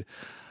podcast feed.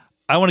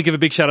 I want to give a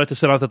big shout out to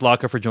Siddharth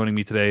Adlakha for joining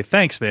me today.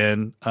 Thanks,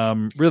 man.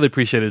 Really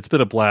appreciate it. It's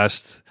been a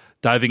blast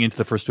diving into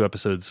the first 2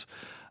 episodes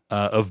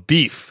of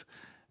Beef.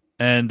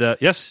 And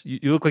yes,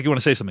 you look like you want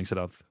to say something,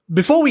 Siddharth.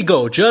 Before we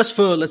go, just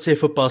for, let's say,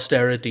 for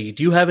posterity,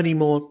 do you have any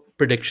more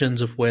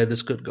predictions of where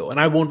this could go?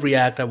 And I won't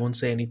react. I won't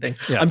say anything.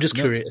 Yeah, I'm just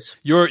curious.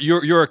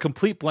 You're a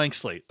complete blank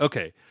slate.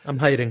 Okay. I'm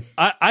hiding.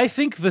 I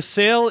think the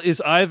sale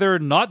is either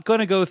not going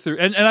to go through.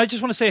 And I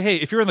just want to say, hey,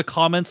 if you're in the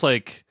comments,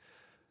 like,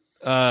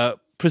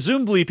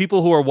 presumably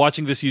people who are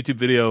watching this YouTube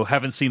video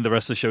haven't seen the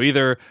rest of the show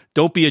either.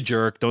 Don't be a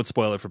jerk. Don't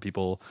spoil it for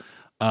people.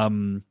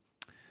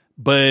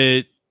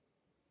 But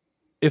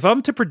if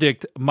I'm to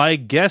predict, my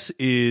guess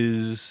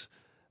is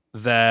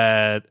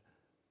that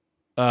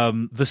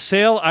the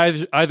sale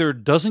either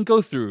doesn't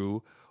go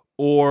through,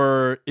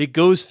 or it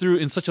goes through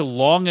in such a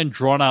long and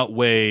drawn out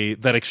way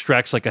that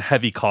extracts like a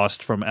heavy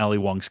cost from Ali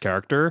Wong's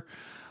character.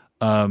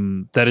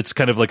 that it's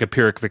kind of like a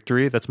Pyrrhic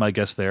victory. That's my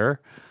guess there.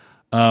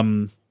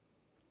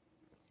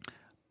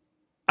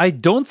 I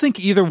don't think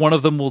either one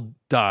of them will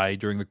die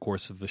during the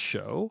course of the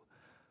show.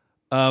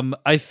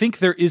 I think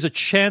there is a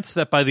chance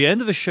that by the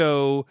end of the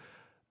show,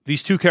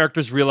 these two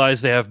characters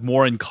realize they have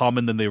more in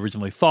common than they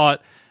originally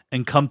thought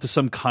and come to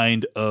some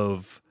kind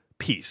of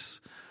peace.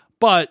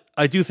 But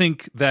I do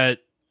think that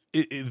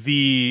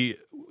the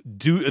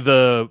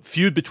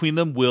feud between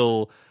them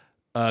will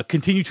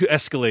continue to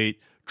escalate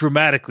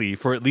dramatically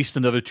for at least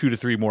another 2 to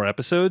 3 more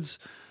episodes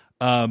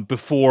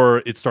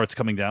before it starts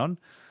coming down.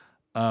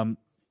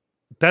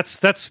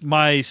 That's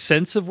my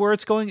sense of where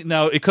it's going.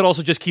 Now, it could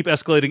also just keep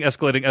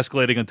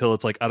escalating until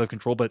it's like out of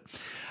control. But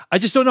I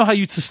just don't know how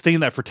you'd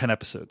sustain that for 10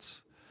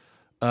 episodes.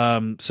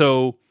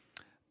 So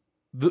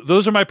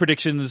those are my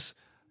predictions.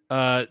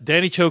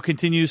 Danny Cho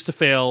continues to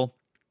fail.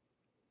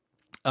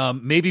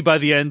 Maybe by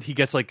the end he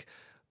gets like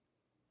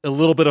a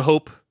little bit of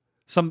hope.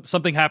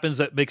 Something happens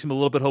that makes him a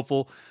little bit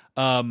hopeful.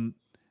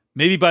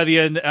 Maybe by the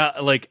end,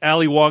 like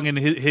Ali Wong and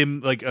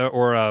him, like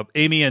or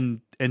Amy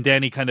and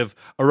Danny kind of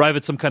arrive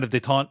at some kind of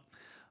detente.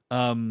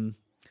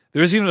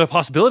 There is even a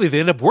possibility they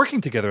end up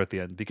working together at the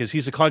end because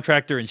he's a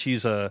contractor and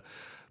she's a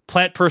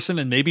plant person,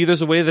 and maybe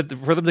there's a way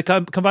for them to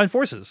combine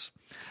forces.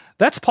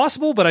 That's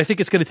possible, but I think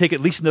it's going to take at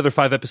least another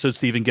 5 episodes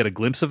to even get a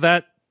glimpse of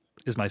that,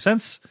 is my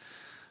sense.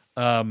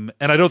 And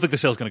I don't think the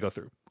sale is going to go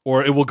through,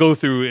 or it will go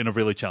through in a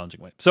really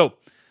challenging way. So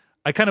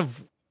I kind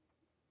of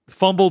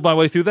fumbled my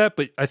way through that,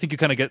 but I think you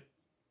kind of get.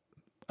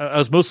 I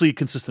was mostly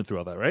consistent through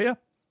all that, right?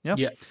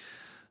 Yeah.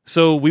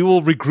 So we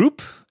will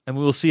regroup and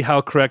we will see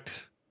how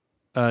correct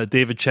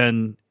David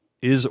Chen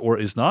is or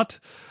is not.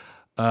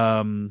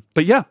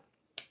 But yeah,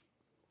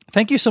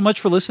 thank you so much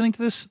for listening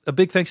to this. A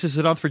big thanks to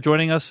Siddhant for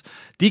joining us.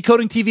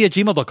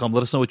 decodingtv@gmail.com.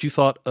 Let us know what you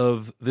thought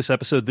of this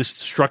episode, this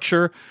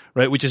structure,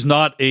 right? Which is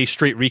not a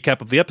straight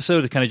recap of the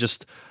episode. It's kind of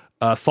just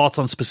thoughts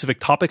on specific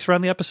topics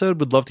around the episode.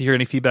 Would love to hear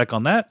any feedback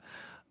on that.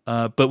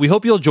 But we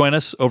hope you'll join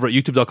us over at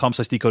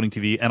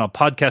youtube.com/decodingtv and on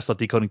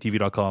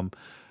podcast.decodingtv.com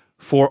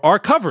for our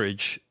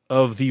coverage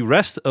of the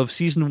rest of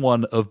season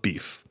 1 of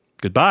Beef.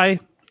 Goodbye.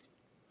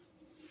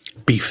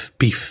 Beef,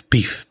 beef,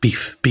 beef,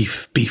 beef,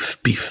 beef, beef,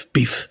 beef,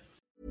 beef.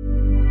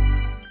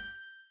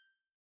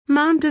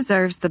 Mom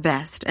deserves the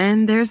best,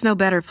 and there's no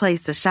better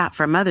place to shop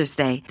for Mother's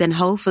Day than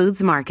Whole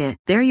Foods Market.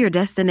 They're your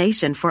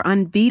destination for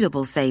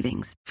unbeatable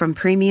savings, from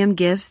premium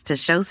gifts to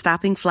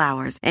show-stopping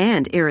flowers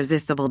and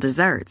irresistible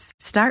desserts.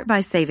 Start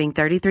by saving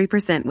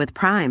 33% with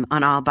Prime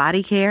on all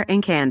body care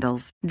and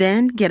candles.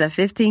 Then get a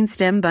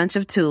 15-stem bunch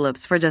of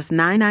tulips for just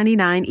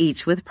 $9.99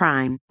 each with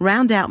Prime.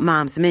 Round out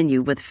Mom's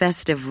menu with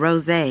festive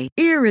rosé,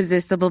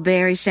 irresistible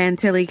berry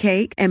chantilly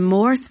cake, and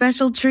more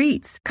special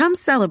treats. Come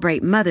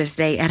celebrate Mother's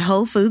Day at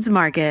Whole Foods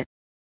Market.